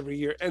event every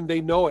year. And they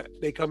know it.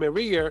 They come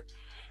every year.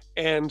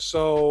 And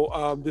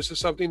so this is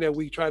something that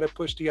we try to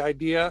push the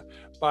idea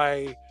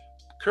by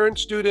current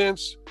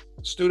students,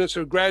 students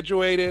who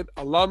graduated,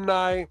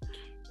 alumni,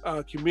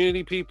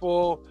 community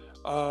people,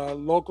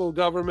 local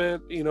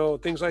government,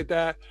 things like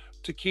that,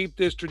 to keep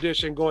this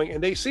tradition going.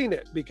 And they've seen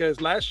it, because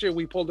last year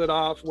we pulled it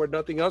off where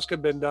nothing else could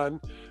have been done,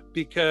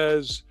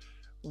 because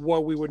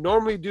what we would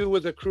normally do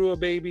with a crew of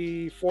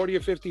maybe 40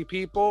 or 50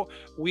 people,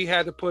 we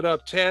had to put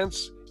up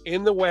tents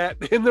in the wet,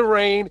 in the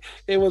rain.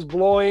 It was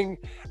blowing,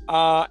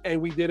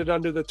 and we did it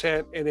under the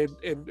tent, and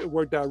it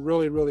worked out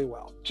really, really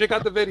well. Check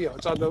out the video.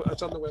 It's on the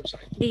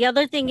website. The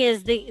other thing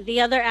is the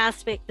other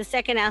aspect, the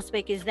second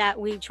aspect is that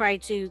we try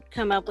to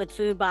come up with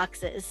food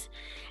boxes.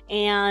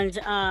 And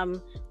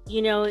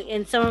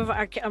in some of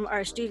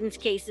our students'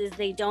 cases,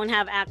 they don't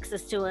have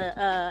access to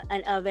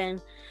an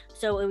oven.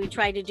 So what we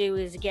try to do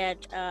is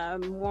get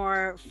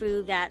more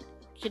food that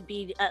could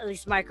be at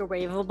least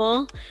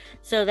microwavable,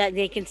 so that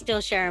they can still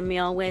share a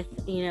meal with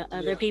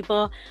other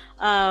people.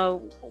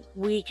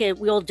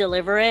 We'll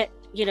deliver it,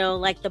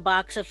 like the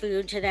box of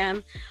food to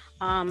them.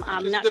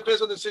 It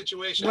depends on the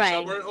situation. Right.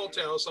 Some are in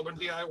hotels, some are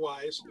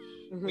DIYs.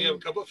 Mm-hmm. We have a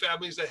couple of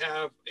families that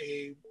have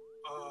a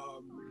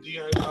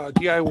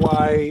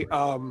DIY,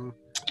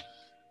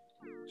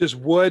 just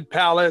wood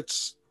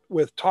pallets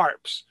with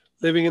tarps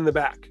living in the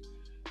back,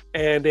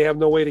 and they have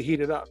no way to heat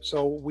it up.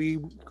 So we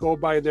go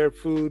by their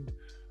food,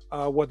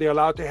 what they're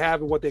allowed to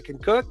have and what they can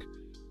cook.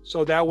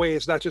 So that way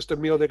it's not just a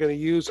meal they're going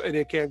to use and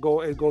it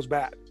goes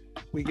bad.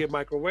 We get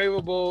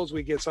microwavables,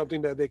 we get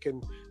something that they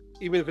can,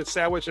 even if it's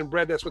sandwich and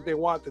bread, that's what they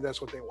want, then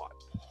that's what they want.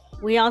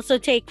 We also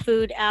take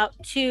food out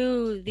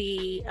to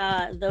the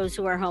those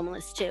who are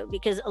homeless too,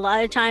 because a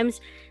lot of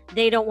times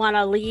they don't want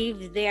to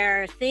leave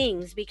their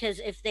things, because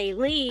if they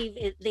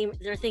leave,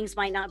 their things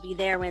might not be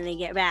there when they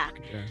get back.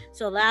 Okay.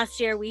 So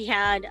last year we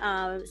had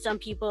some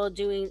people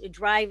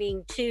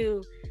driving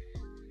to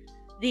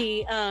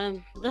the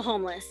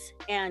homeless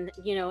and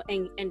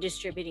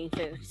distributing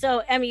food.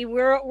 So I mean,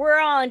 we're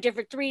all in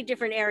three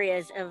different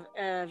areas of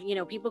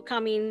people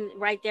coming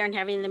right there and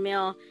having the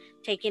meal,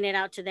 taking it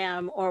out to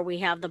them, or we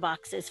have the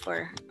boxes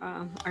for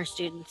our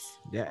students.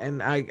 Yeah,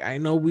 and I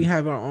know we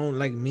have our own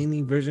like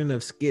mini version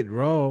of Skid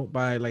Row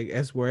by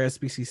where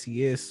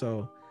SBCC is.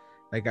 So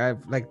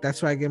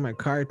that's why I get my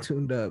car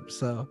tuned up.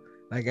 So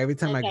like every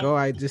time I go,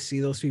 I just see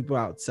those people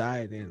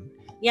outside, and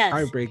yes,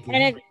 heartbreaking.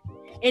 And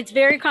it's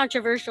very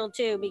controversial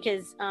too,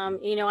 because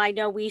I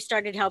know we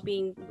started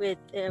helping with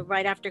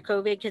right after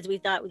COVID, because we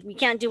thought we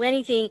can't do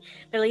anything,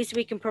 but at least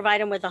we can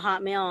provide them with a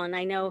hot meal. And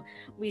I know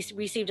we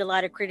received a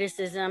lot of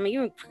criticism,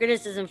 even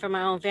criticism from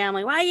my own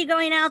family. Why are you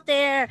going out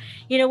there?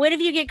 What if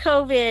you get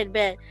COVID?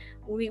 But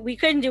we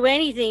couldn't do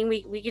anything.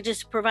 We could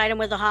just provide them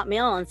with a hot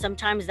meal, and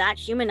sometimes that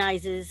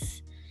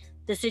humanizes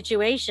the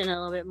situation a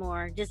little bit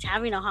more, just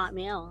having a hot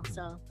meal.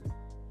 So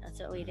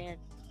that's what we did.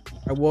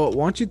 Well,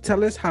 why don't you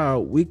tell us how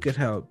we could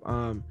help?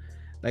 I'm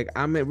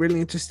really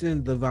interested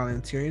in the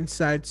volunteering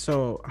side.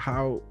 So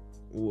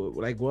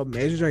what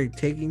measures are you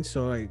taking?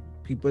 So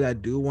people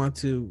that do want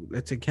to,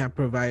 let's say, can't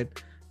provide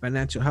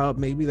financial help,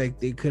 maybe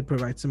they could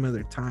provide some of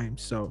their time.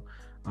 So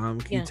can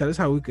you tell us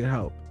how we could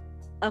help?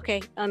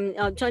 Okay.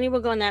 Tony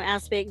will go on that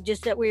aspect,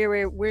 just that we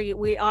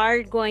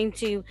are going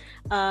to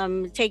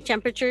take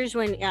temperatures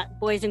when at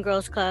Boys and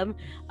Girls Club.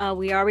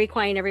 We are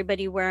requiring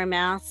everybody wear a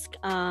mask.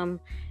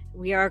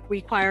 We are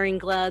requiring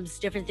gloves,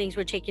 different things.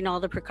 We're taking all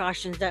the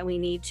precautions that we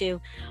need to.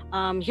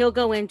 He'll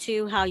go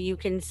into how you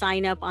can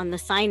sign up on the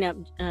sign up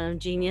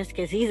genius,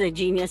 because he's a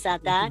genius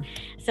at that.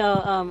 So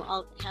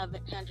I'll have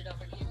it handed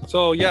over to him.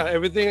 So yeah,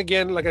 everything,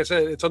 again, like I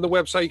said, it's on the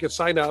website. You can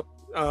sign up.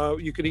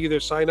 You can either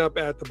sign up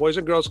at the Boys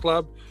and Girls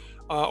Club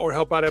or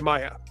help out at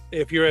Maya.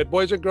 If you're at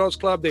Boys and Girls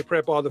Club, they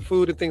prep all the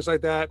food and things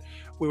like that.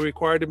 We're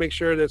required to make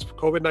sure that's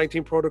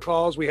COVID-19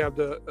 protocols. We have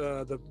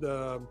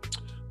the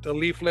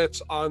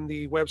leaflets on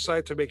the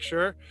website to make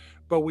sure,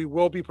 but we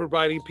will be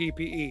providing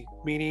PPE,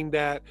 meaning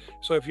that,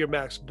 so if your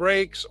mask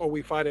breaks or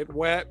we find it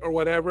wet or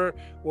whatever,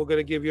 we're going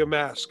to give you a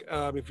mask.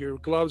 If your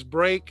gloves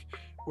break,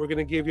 we're going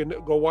to give you,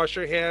 go wash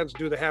your hands,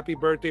 do the happy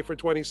birthday for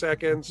 20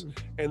 seconds,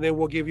 and then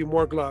we'll give you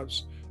more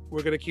gloves.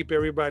 We're going to keep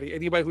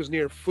anybody who's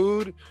near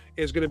food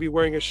is going to be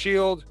wearing a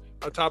shield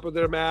on top of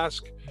their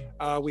mask.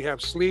 We have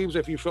sleeves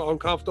if you feel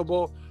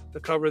uncomfortable to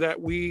cover that.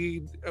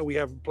 We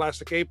have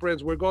plastic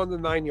aprons. We're going the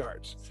 9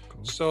 yards.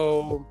 Cool.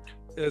 So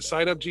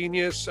sign up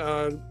Genius,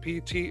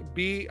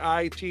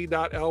 bit.ly,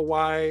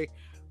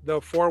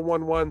 the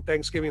 411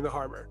 Thanksgiving the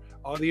Harbor.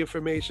 All the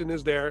information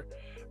is there.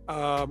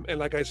 And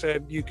like I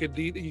said, you could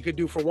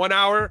do for 1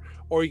 hour,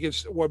 or you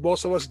can, what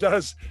most of us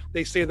does,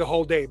 they stay the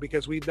whole day,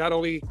 because we not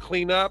only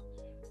clean up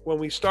when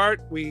we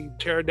start, we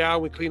tear it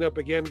down, we clean up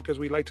again, because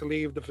we like to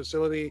leave the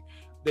facility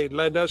they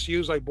lend us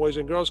use, like Boys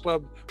and Girls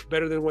Club,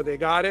 better than when they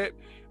got it.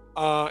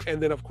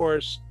 And then of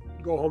course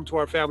go home to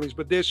our families.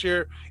 But this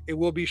year it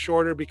will be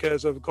shorter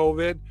because of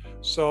COVID.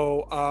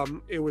 So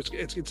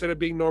it's instead of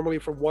being normally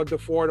from 1 to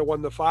 4 to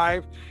 1 to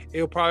 5,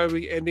 it'll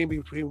probably be ending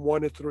between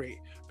 1 and 3,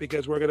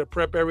 because we're going to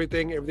prep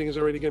everything. Everything is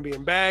already going to be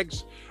in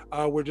bags.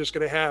 We're just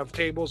going to have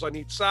tables on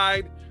each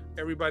side.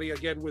 Everybody,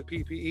 again, with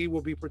PPE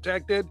will be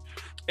protected.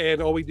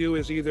 And all we do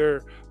is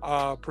either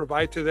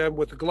provide to them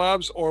with the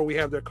gloves, or we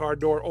have their car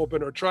door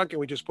open or trunk, and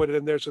we just put it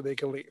in there so they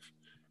can leave.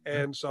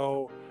 And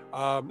so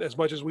as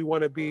much as we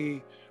want to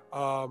be,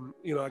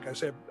 like I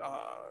said,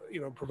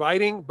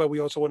 providing, but we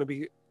also want to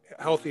be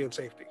healthy and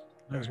safety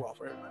as well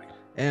for everybody.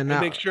 And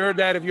make sure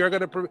that if you're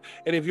going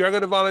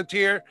to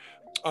volunteer,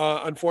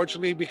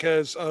 unfortunately,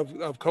 because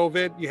of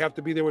COVID, you have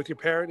to be there with your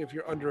parent if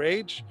you're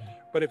underage.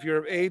 But if you're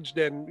of age,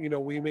 then,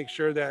 we make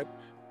sure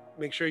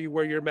you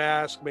wear your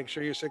mask, make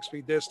sure you're 6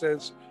 feet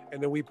distance,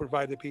 and then we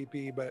provide the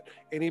PPE. But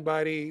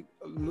anybody,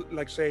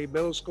 like say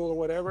middle school or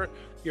whatever,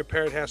 your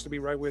parent has to be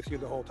right with you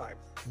the whole time.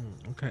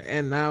 Okay.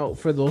 And now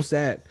for those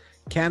that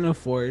can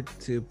afford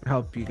to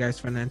help you guys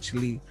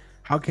financially,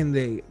 how can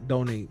they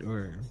donate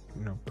or,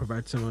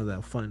 provide some of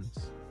the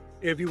funds?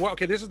 If you want,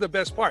 okay, this is the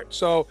best part.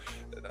 So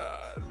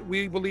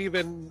we believe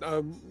in,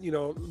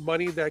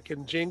 money that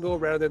can jingle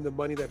rather than the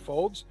money that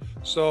folds.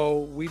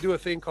 So we do a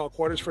thing called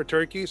Quarters for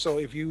Turkey. So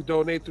if you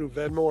donate through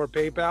Venmo or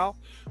PayPal,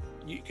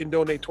 you can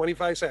donate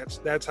 25 cents.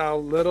 That's how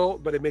little,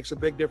 but it makes a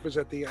big difference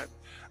at the end.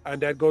 And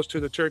that goes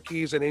to the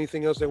turkeys and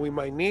anything else that we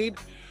might need.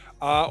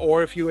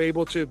 Or if you're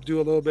able to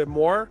do a little bit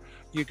more,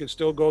 you can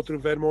still go through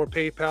Venmo or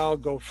PayPal,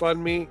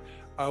 GoFundMe.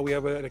 We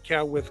have an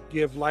account with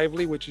Give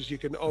Lively, which is you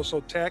can also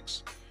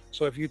text.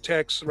 So if you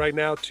text right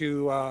now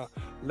to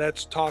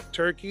Let's Talk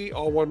Turkey,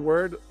 all one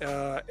word,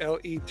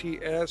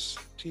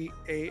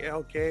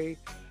 LETSTALKTURKEY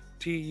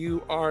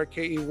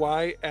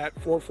at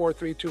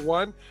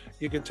 44321,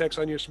 you can text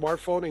on your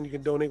smartphone and you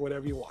can donate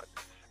whatever you want.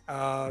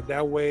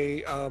 That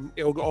way,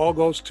 it all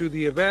goes to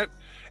the event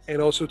and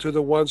also to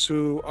the ones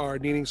who are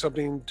needing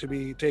something to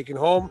be taken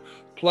home.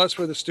 Plus,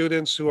 for the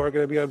students who are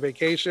going to be on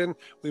vacation,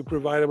 we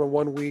provide them a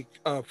 1-week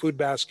food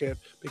basket,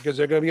 because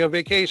they're going to be on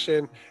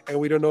vacation and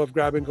we don't know if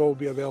Grab and Go will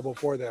be available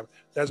for them.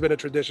 That's been a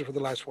tradition for the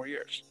last 4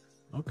 years.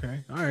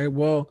 Okay. All right.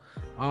 Well,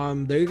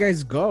 there you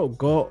guys go.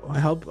 Go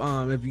help.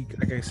 If you,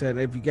 like I said,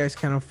 if you guys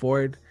can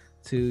afford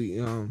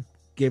to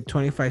give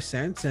 25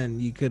 cents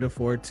and you could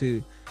afford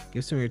to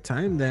give some of your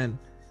time, then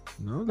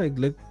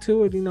look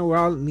to it. We're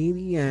all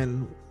needy,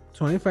 and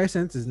 25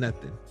 cents is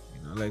nothing.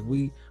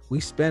 We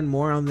spend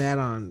more on that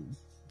on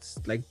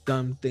like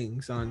dumb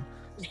things, on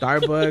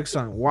Starbucks,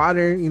 on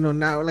water.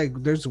 Now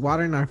there's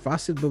water in our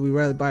faucet, but we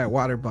rather buy a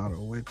water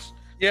bottle, which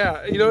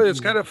it's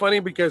kind of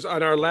funny, because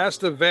on our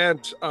last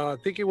event, I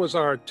think it was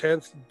our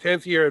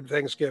 10th year of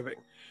Thanksgiving,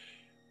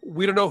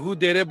 we don't know who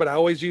did it, but I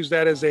always use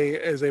that as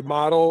a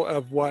model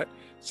of what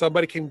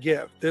somebody can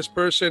give. This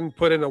person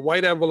put in a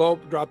white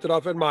envelope, dropped it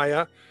off at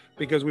Maya,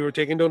 because we were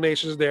taking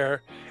donations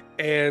there,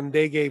 and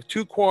they gave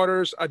 2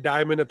 quarters, a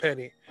dime, and a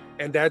penny.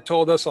 And that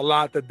told us a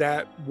lot,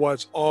 that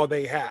was all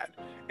they had.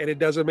 And it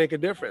doesn't make a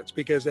difference,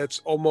 because that's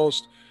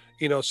almost,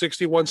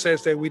 61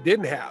 cents that we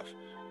didn't have.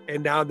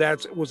 And now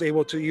that was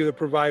able to either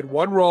provide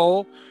 1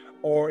 roll,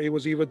 or it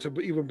was even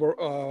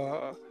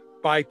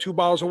buy 2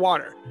 bottles of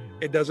water.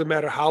 It doesn't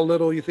matter how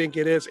little you think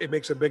it is. It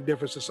makes a big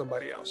difference to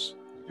somebody else.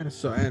 And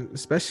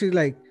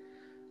especially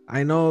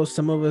I know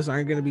some of us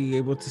aren't going to be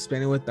able to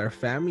spend it with our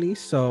families,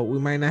 so we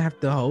might not have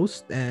to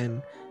host,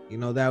 and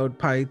that would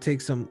probably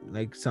take some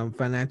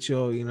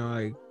financial, you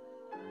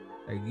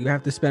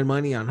have to spend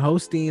money on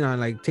hosting,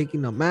 on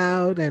taking them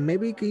out, and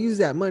maybe you could use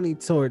that money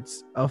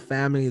towards a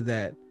family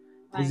that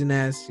isn't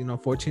as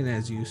fortunate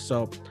as you.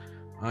 So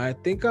I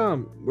think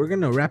we're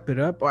gonna wrap it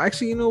up. Or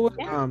actually, what?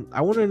 Yeah.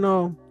 I want to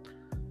know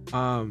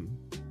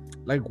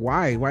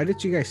why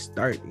did you guys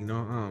start?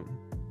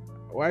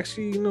 Well,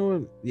 actually,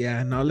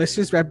 let's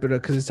just wrap it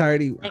up, because it's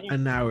already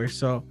an hour.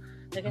 So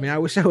okay. I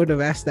wish I would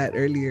have asked that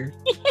earlier.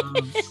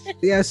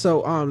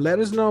 So let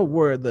us know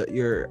where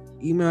your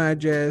email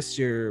address,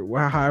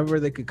 however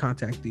they could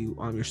contact you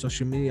on your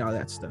social media, all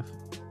that stuff.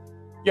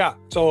 Yeah,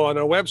 so on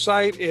our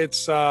website,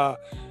 it's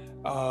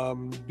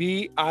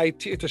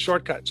BIT, it's a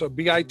shortcut, so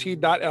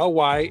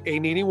bit.ly, A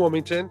Needy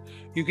Wilmington.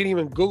 You can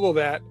even Google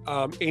that,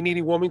 A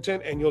Needy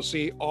Wilmington, and you'll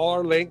see all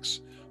our links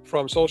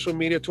from social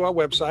media to our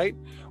website.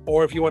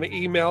 Or if you want to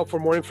email for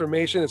more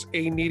information, it's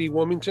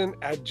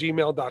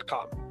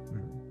aneedywilmington@gmail.com.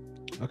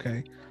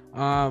 Okay.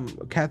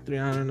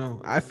 Catherine, I don't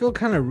know. I feel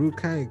kind of rude,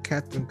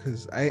 Catherine,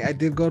 because I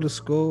did go to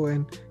school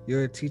and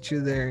you're a teacher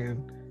there,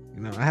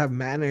 and I have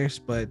manners,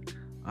 but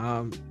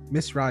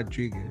Miss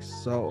Rodriguez.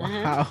 So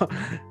how?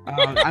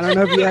 I don't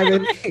know if you have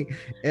any.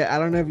 I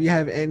don't know if you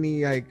have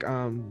any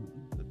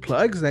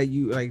plugs that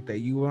you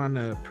want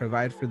to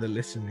provide for the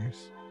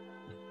listeners.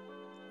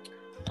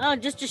 Oh,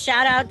 just a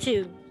shout out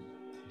to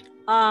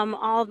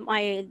all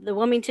the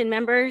Wilmington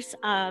members,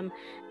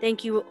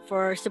 thank you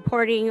for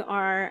supporting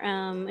our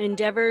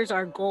endeavors,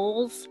 our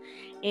goals,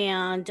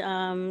 and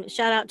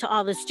shout out to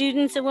all the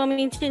students at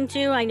Wilmington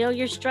too. I know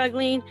you're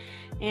struggling,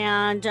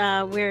 and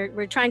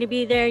we're trying to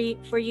be there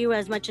for you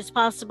as much as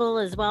possible,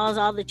 as well as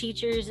all the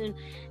teachers in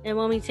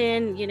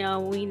Wilmington. You know,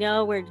 we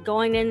know we're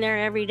going in there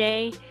every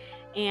day,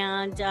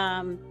 and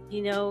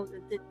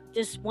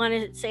just want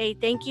to say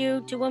thank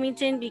you to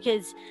Wilmington,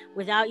 because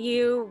without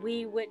you,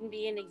 we wouldn't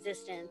be in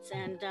existence.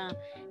 And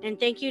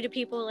thank you to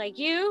people like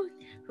you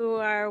who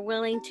are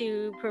willing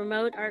to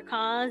promote our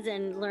cause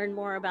and learn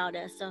more about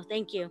us. So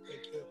thank you.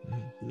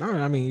 No,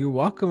 I mean, you're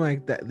welcome.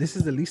 Like that. This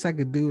is the least I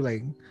could do.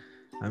 Like,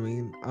 I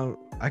mean,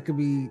 I could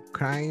be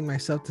crying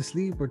myself to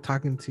sleep or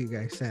talking to you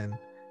guys, and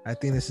I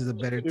think this is a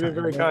better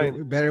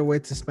better way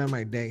to spend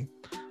my day.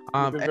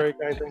 You've been very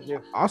kind, thank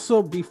you.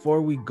 Also,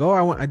 before we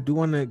go, I do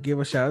want to give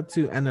a shout out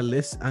to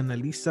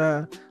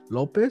Annalisa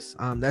Lopez.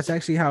 That's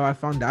actually how I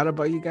found out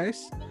about you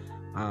guys.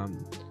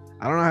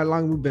 I don't know how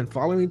long we've been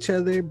following each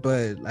other,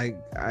 but like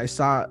I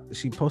saw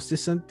she posted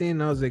something,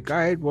 and I was like, all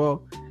right,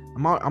 well,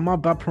 I'm all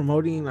about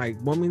promoting like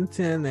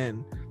Wilmington,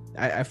 and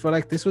I feel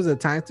like this was a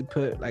time to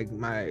put like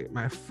my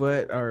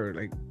foot, or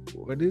like,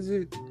 what is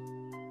it?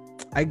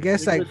 I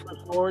guess like,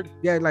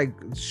 yeah, like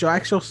show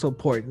actual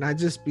support, not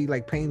just be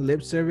like paying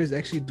lip service,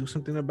 actually do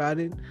something about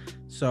it.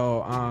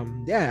 So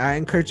yeah, I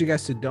encourage you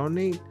guys to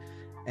donate,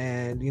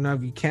 and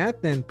if you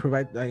can't, then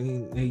provide. I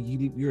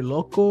mean, you're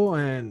local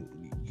and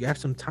you have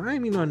some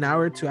time, an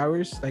hour, 2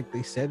 hours, like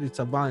they said, it's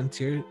a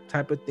volunteer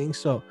type of thing,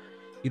 so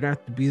you don't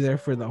have to be there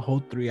for the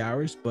whole 3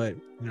 hours, but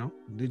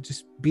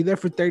just be there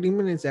for 30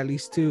 minutes at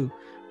least to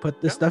put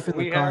the stuff in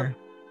the car.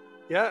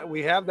 Yeah,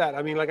 we have that.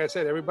 I mean, like I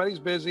said, everybody's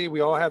busy.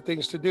 We all have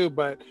things to do,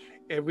 but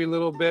every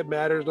little bit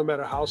matters, no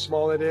matter how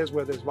small it is,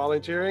 whether it's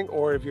volunteering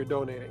or if you're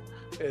donating.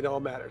 It all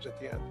matters at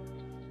the end.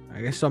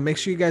 I guess so. Make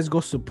sure you guys go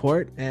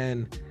support,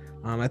 and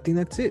I think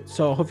that's it.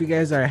 So I hope you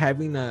guys are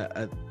having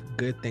a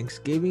good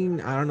Thanksgiving.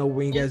 I don't know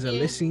when you guys are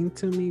listening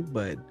to me,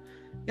 but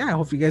yeah, I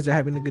hope you guys are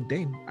having a good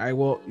day. All right,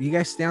 well, you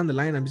guys stay on the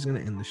line. I'm just going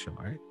to end the show,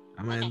 all right?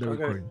 I'm going to end the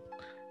recording.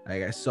 All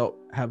right, guys. So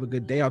have a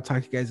good day. I'll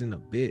talk to you guys in a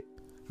bit.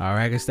 All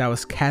right, guys, that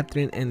was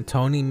Catherine and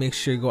Tony. Make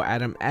sure you go at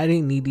them at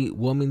a Needy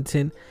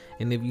Wilmington,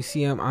 and if you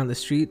see them on the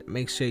street,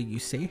 make sure you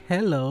say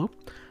hello.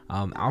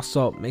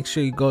 Also, make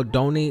sure you go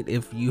donate.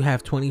 If you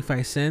have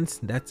 25 cents,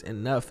 that's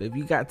enough. If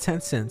you got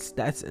 10 cents,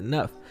 that's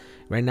enough.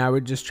 Right now, we're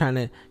just trying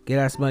to get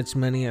as much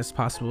money as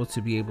possible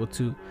to be able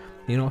to,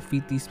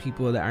 feed these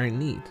people that are in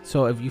need.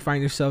 So if you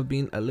find yourself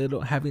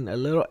having a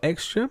little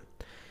extra,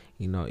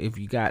 if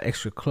you got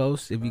extra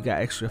clothes, if you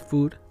got extra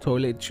food,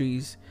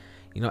 toiletries,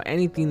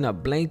 anything, a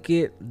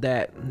blanket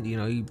that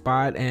you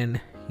bought and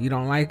you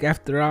don't like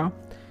after all,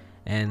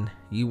 and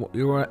you're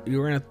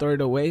gonna throw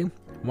it away,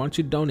 why don't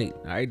you donate?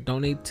 All right,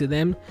 donate to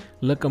them.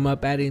 Look them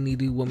up at a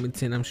Needy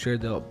Wilmington. I'm sure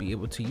they'll be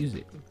able to use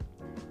it.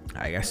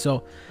 All right, guys.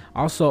 So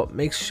also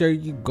make sure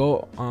you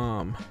go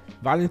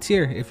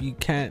volunteer if you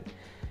can't.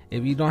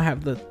 If you don't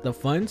have the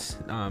funds,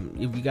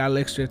 if you got a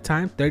little extra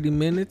time, 30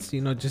 minutes,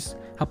 just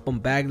help them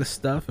bag the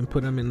stuff and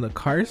put them in the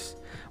cars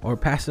or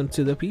pass them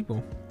to the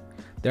people.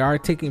 They are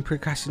taking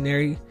precautions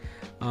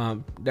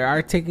to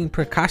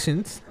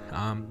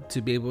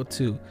be able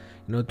to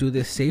do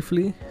this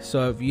safely.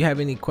 So if you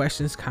have any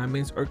questions,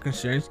 comments, or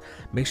concerns,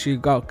 make sure you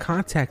go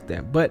contact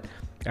them. But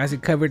as I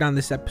covered on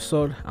this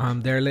episode,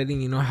 they're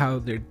letting you know how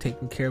they're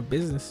taking care of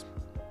business.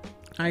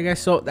 Alright, guys,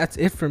 so that's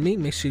it for me.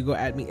 Make sure you go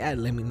at me at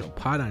Let Me Know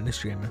Pod on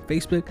Instagram and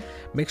Facebook.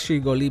 Make sure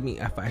you go leave me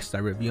a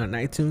 5-star review on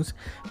iTunes.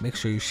 Make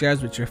sure you share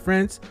us with your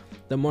friends.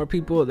 The more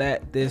people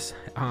that this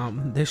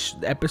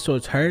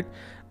episode's heard,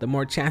 the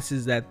more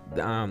chances that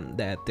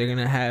they're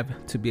gonna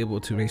have to be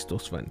able to raise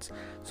those funds.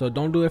 So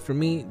don't do it for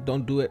me,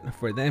 don't do it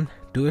for them,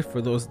 do it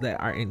for those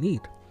that are in need.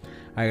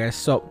 Alright, guys,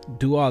 so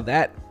do all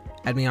that.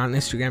 Add me on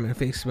Instagram and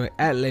Facebook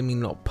at Let Me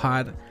Know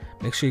Pod.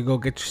 Make sure you go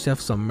get yourself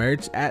some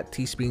merch at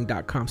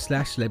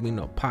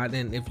teespring.com/letmeknowpod,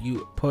 and if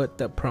you put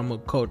the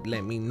promo code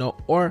Let Me Know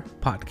or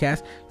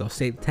podcast, you'll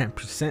save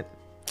 10%.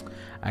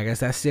 I guess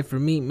that's it for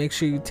me. Make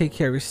sure you take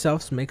care of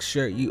yourselves. Make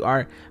sure you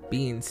are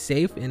being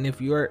safe, and if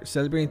you are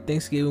celebrating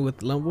Thanksgiving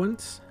with loved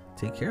ones,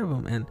 take care of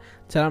them and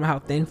tell them how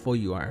thankful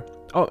you are.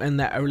 Oh, and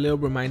that a little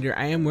reminder,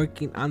 I am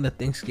working on the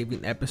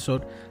Thanksgiving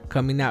episode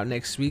coming out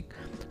next week,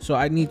 so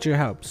I need your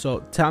help. So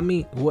tell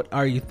me, what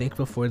are you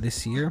thankful for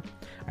this year?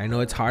 I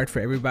know it's hard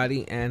for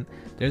everybody, and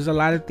there's a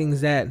lot of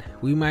things that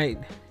we might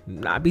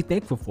not be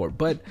thankful for,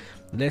 but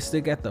let's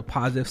look at the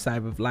positive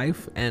side of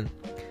life and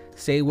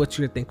say what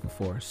you're thankful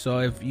for. So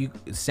if you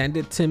send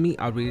it to me,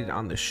 I'll read it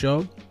on the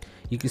show.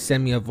 You can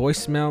send me a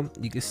voicemail.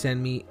 You can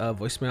send me a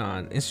voicemail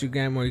on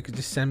Instagram, or you can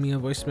just send me a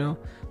voicemail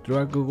through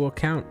our Google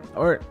account.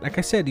 Or like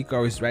I said, you can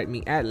always write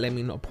me at Let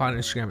Me Know Pod on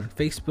Instagram and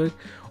Facebook,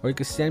 or you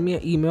can send me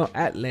an email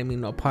at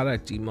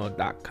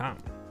letmeknowpod@gmail.com.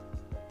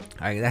 All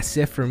right, that's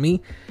it for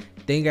me.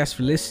 Thank you guys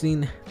for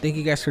listening. Thank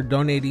you guys for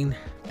donating.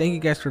 Thank you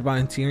guys for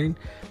volunteering.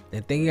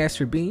 And thank you guys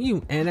for being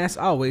you. And as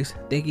always,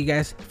 thank you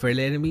guys for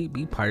letting me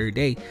be part of your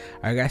day.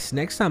 All right, guys,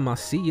 next time I'll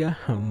see ya.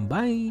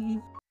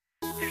 Bye.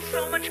 There's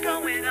so much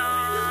going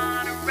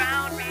on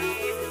around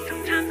me.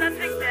 Sometimes I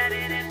think that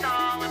it is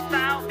all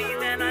about me.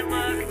 Then I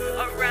look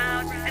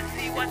around and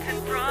see what's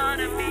in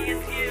front of me.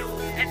 It's you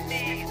and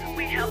me.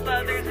 We help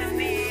others in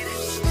need.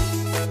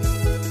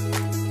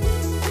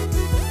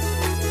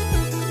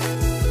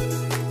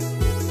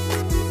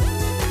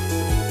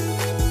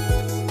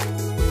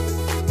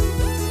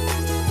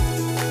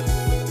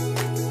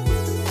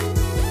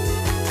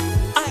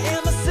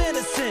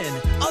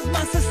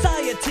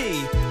 Society,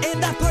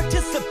 and I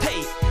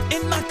participate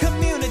in my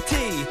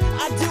community.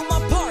 I do my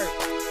part,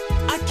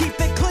 I keep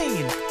it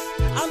clean.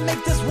 I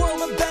make this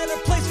world a better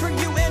place for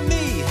you and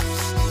me.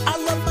 I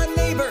love my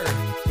neighbor,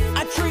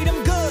 I treat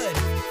him good.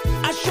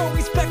 I show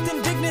respect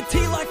and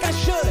dignity like I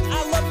should.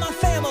 I love my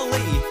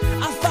family,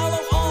 I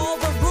follow all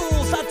the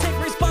rules. I take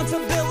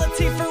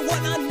responsibility for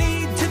what I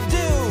need to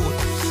do.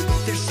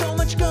 There's so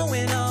much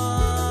going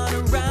on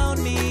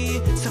around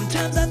me.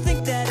 Sometimes I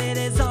think that it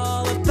is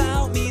all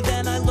about me.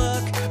 Then I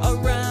look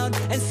around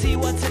and see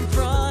what's in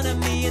front of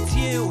me. It's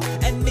you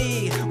and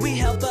me. We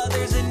help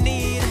others in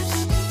need.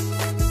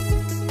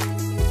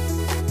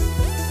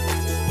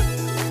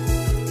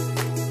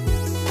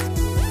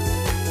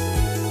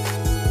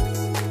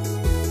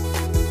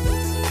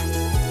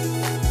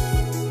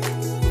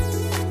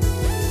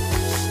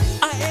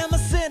 I am a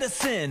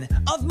citizen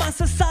of my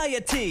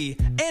society,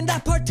 and I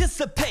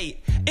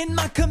participate in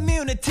my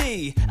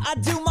community. I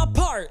do my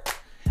part,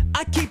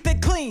 I keep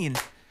it clean.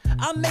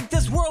 I make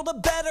this world a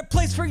better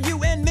place for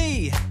you and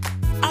me.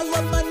 I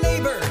love my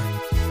neighbor,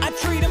 I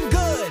treat him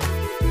good.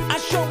 I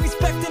show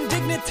respect and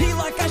dignity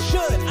like I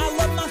should. I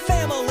love my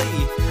family,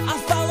 I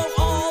follow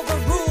all the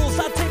rules.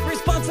 I take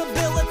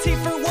responsibility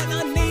for what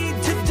I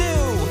need to do.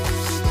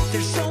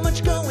 There's so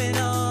much going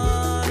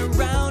on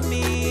around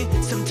me.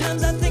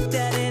 Sometimes I think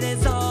that it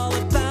is all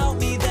about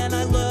me. Then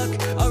I look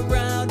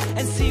around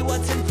and see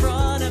what's in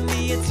front of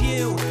me. It's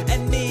you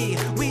and me.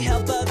 We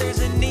help others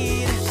in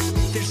need.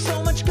 There's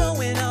so much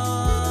going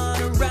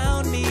on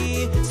around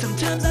me.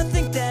 Sometimes I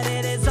think that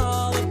it is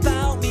all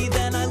about me.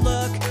 Then I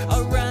look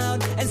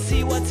around and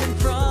see what's in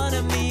front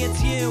of me.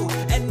 It's you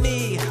and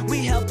me.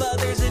 We help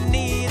others in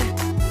need.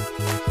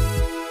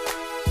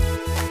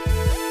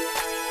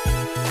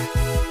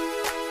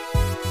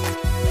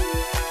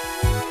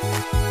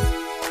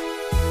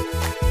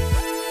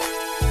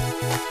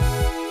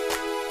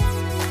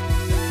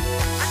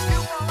 I do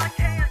all I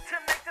can to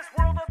make this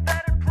world a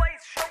better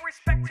place. Show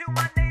respect to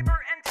my neighbor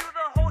and to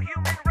the whole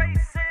human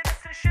race.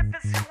 Citizenship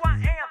is who I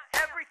am.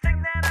 Everything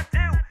that I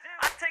do,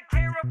 I take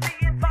care of the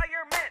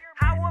environment.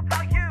 How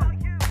about you?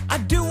 I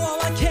do all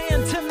I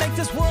can to make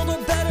this world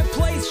a better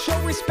place. Show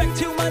respect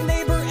to my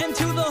neighbor and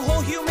to the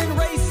whole human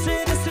race.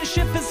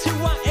 Citizenship is who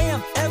I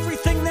am.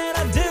 Everything that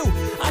I do,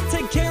 I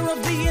take care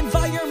of the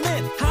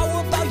environment. How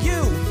about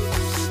you?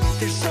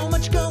 There's so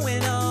much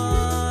going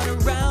on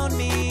around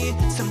me.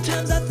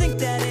 Sometimes I think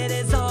that it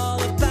is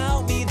all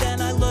about me.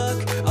 Then I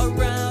look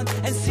around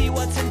and see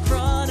what's in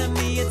front of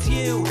me. It's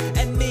you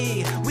and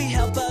me. We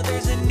help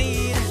others in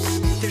need.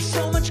 There's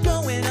so much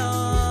going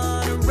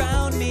on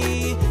around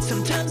me.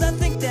 Sometimes I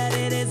think that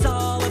it is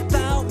all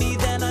about me.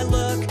 Then I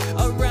look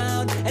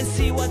around and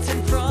see what's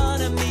in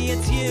front of me.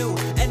 It's you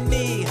and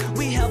me.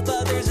 We help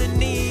others in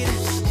need.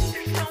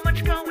 There's so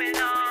much going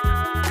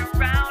on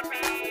around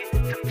me.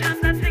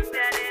 Sometimes I think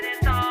that it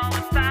is all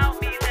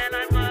about me. Then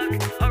I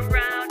look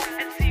around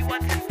and see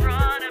what's in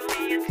front of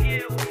me. It's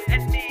you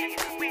and me.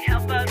 We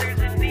help others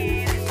in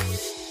need.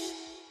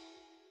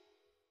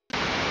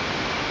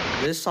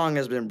 This song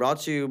has been brought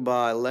to you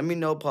by Let Me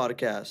Know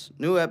Podcast.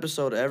 New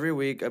episode every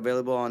week,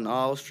 available on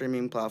all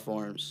streaming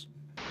platforms.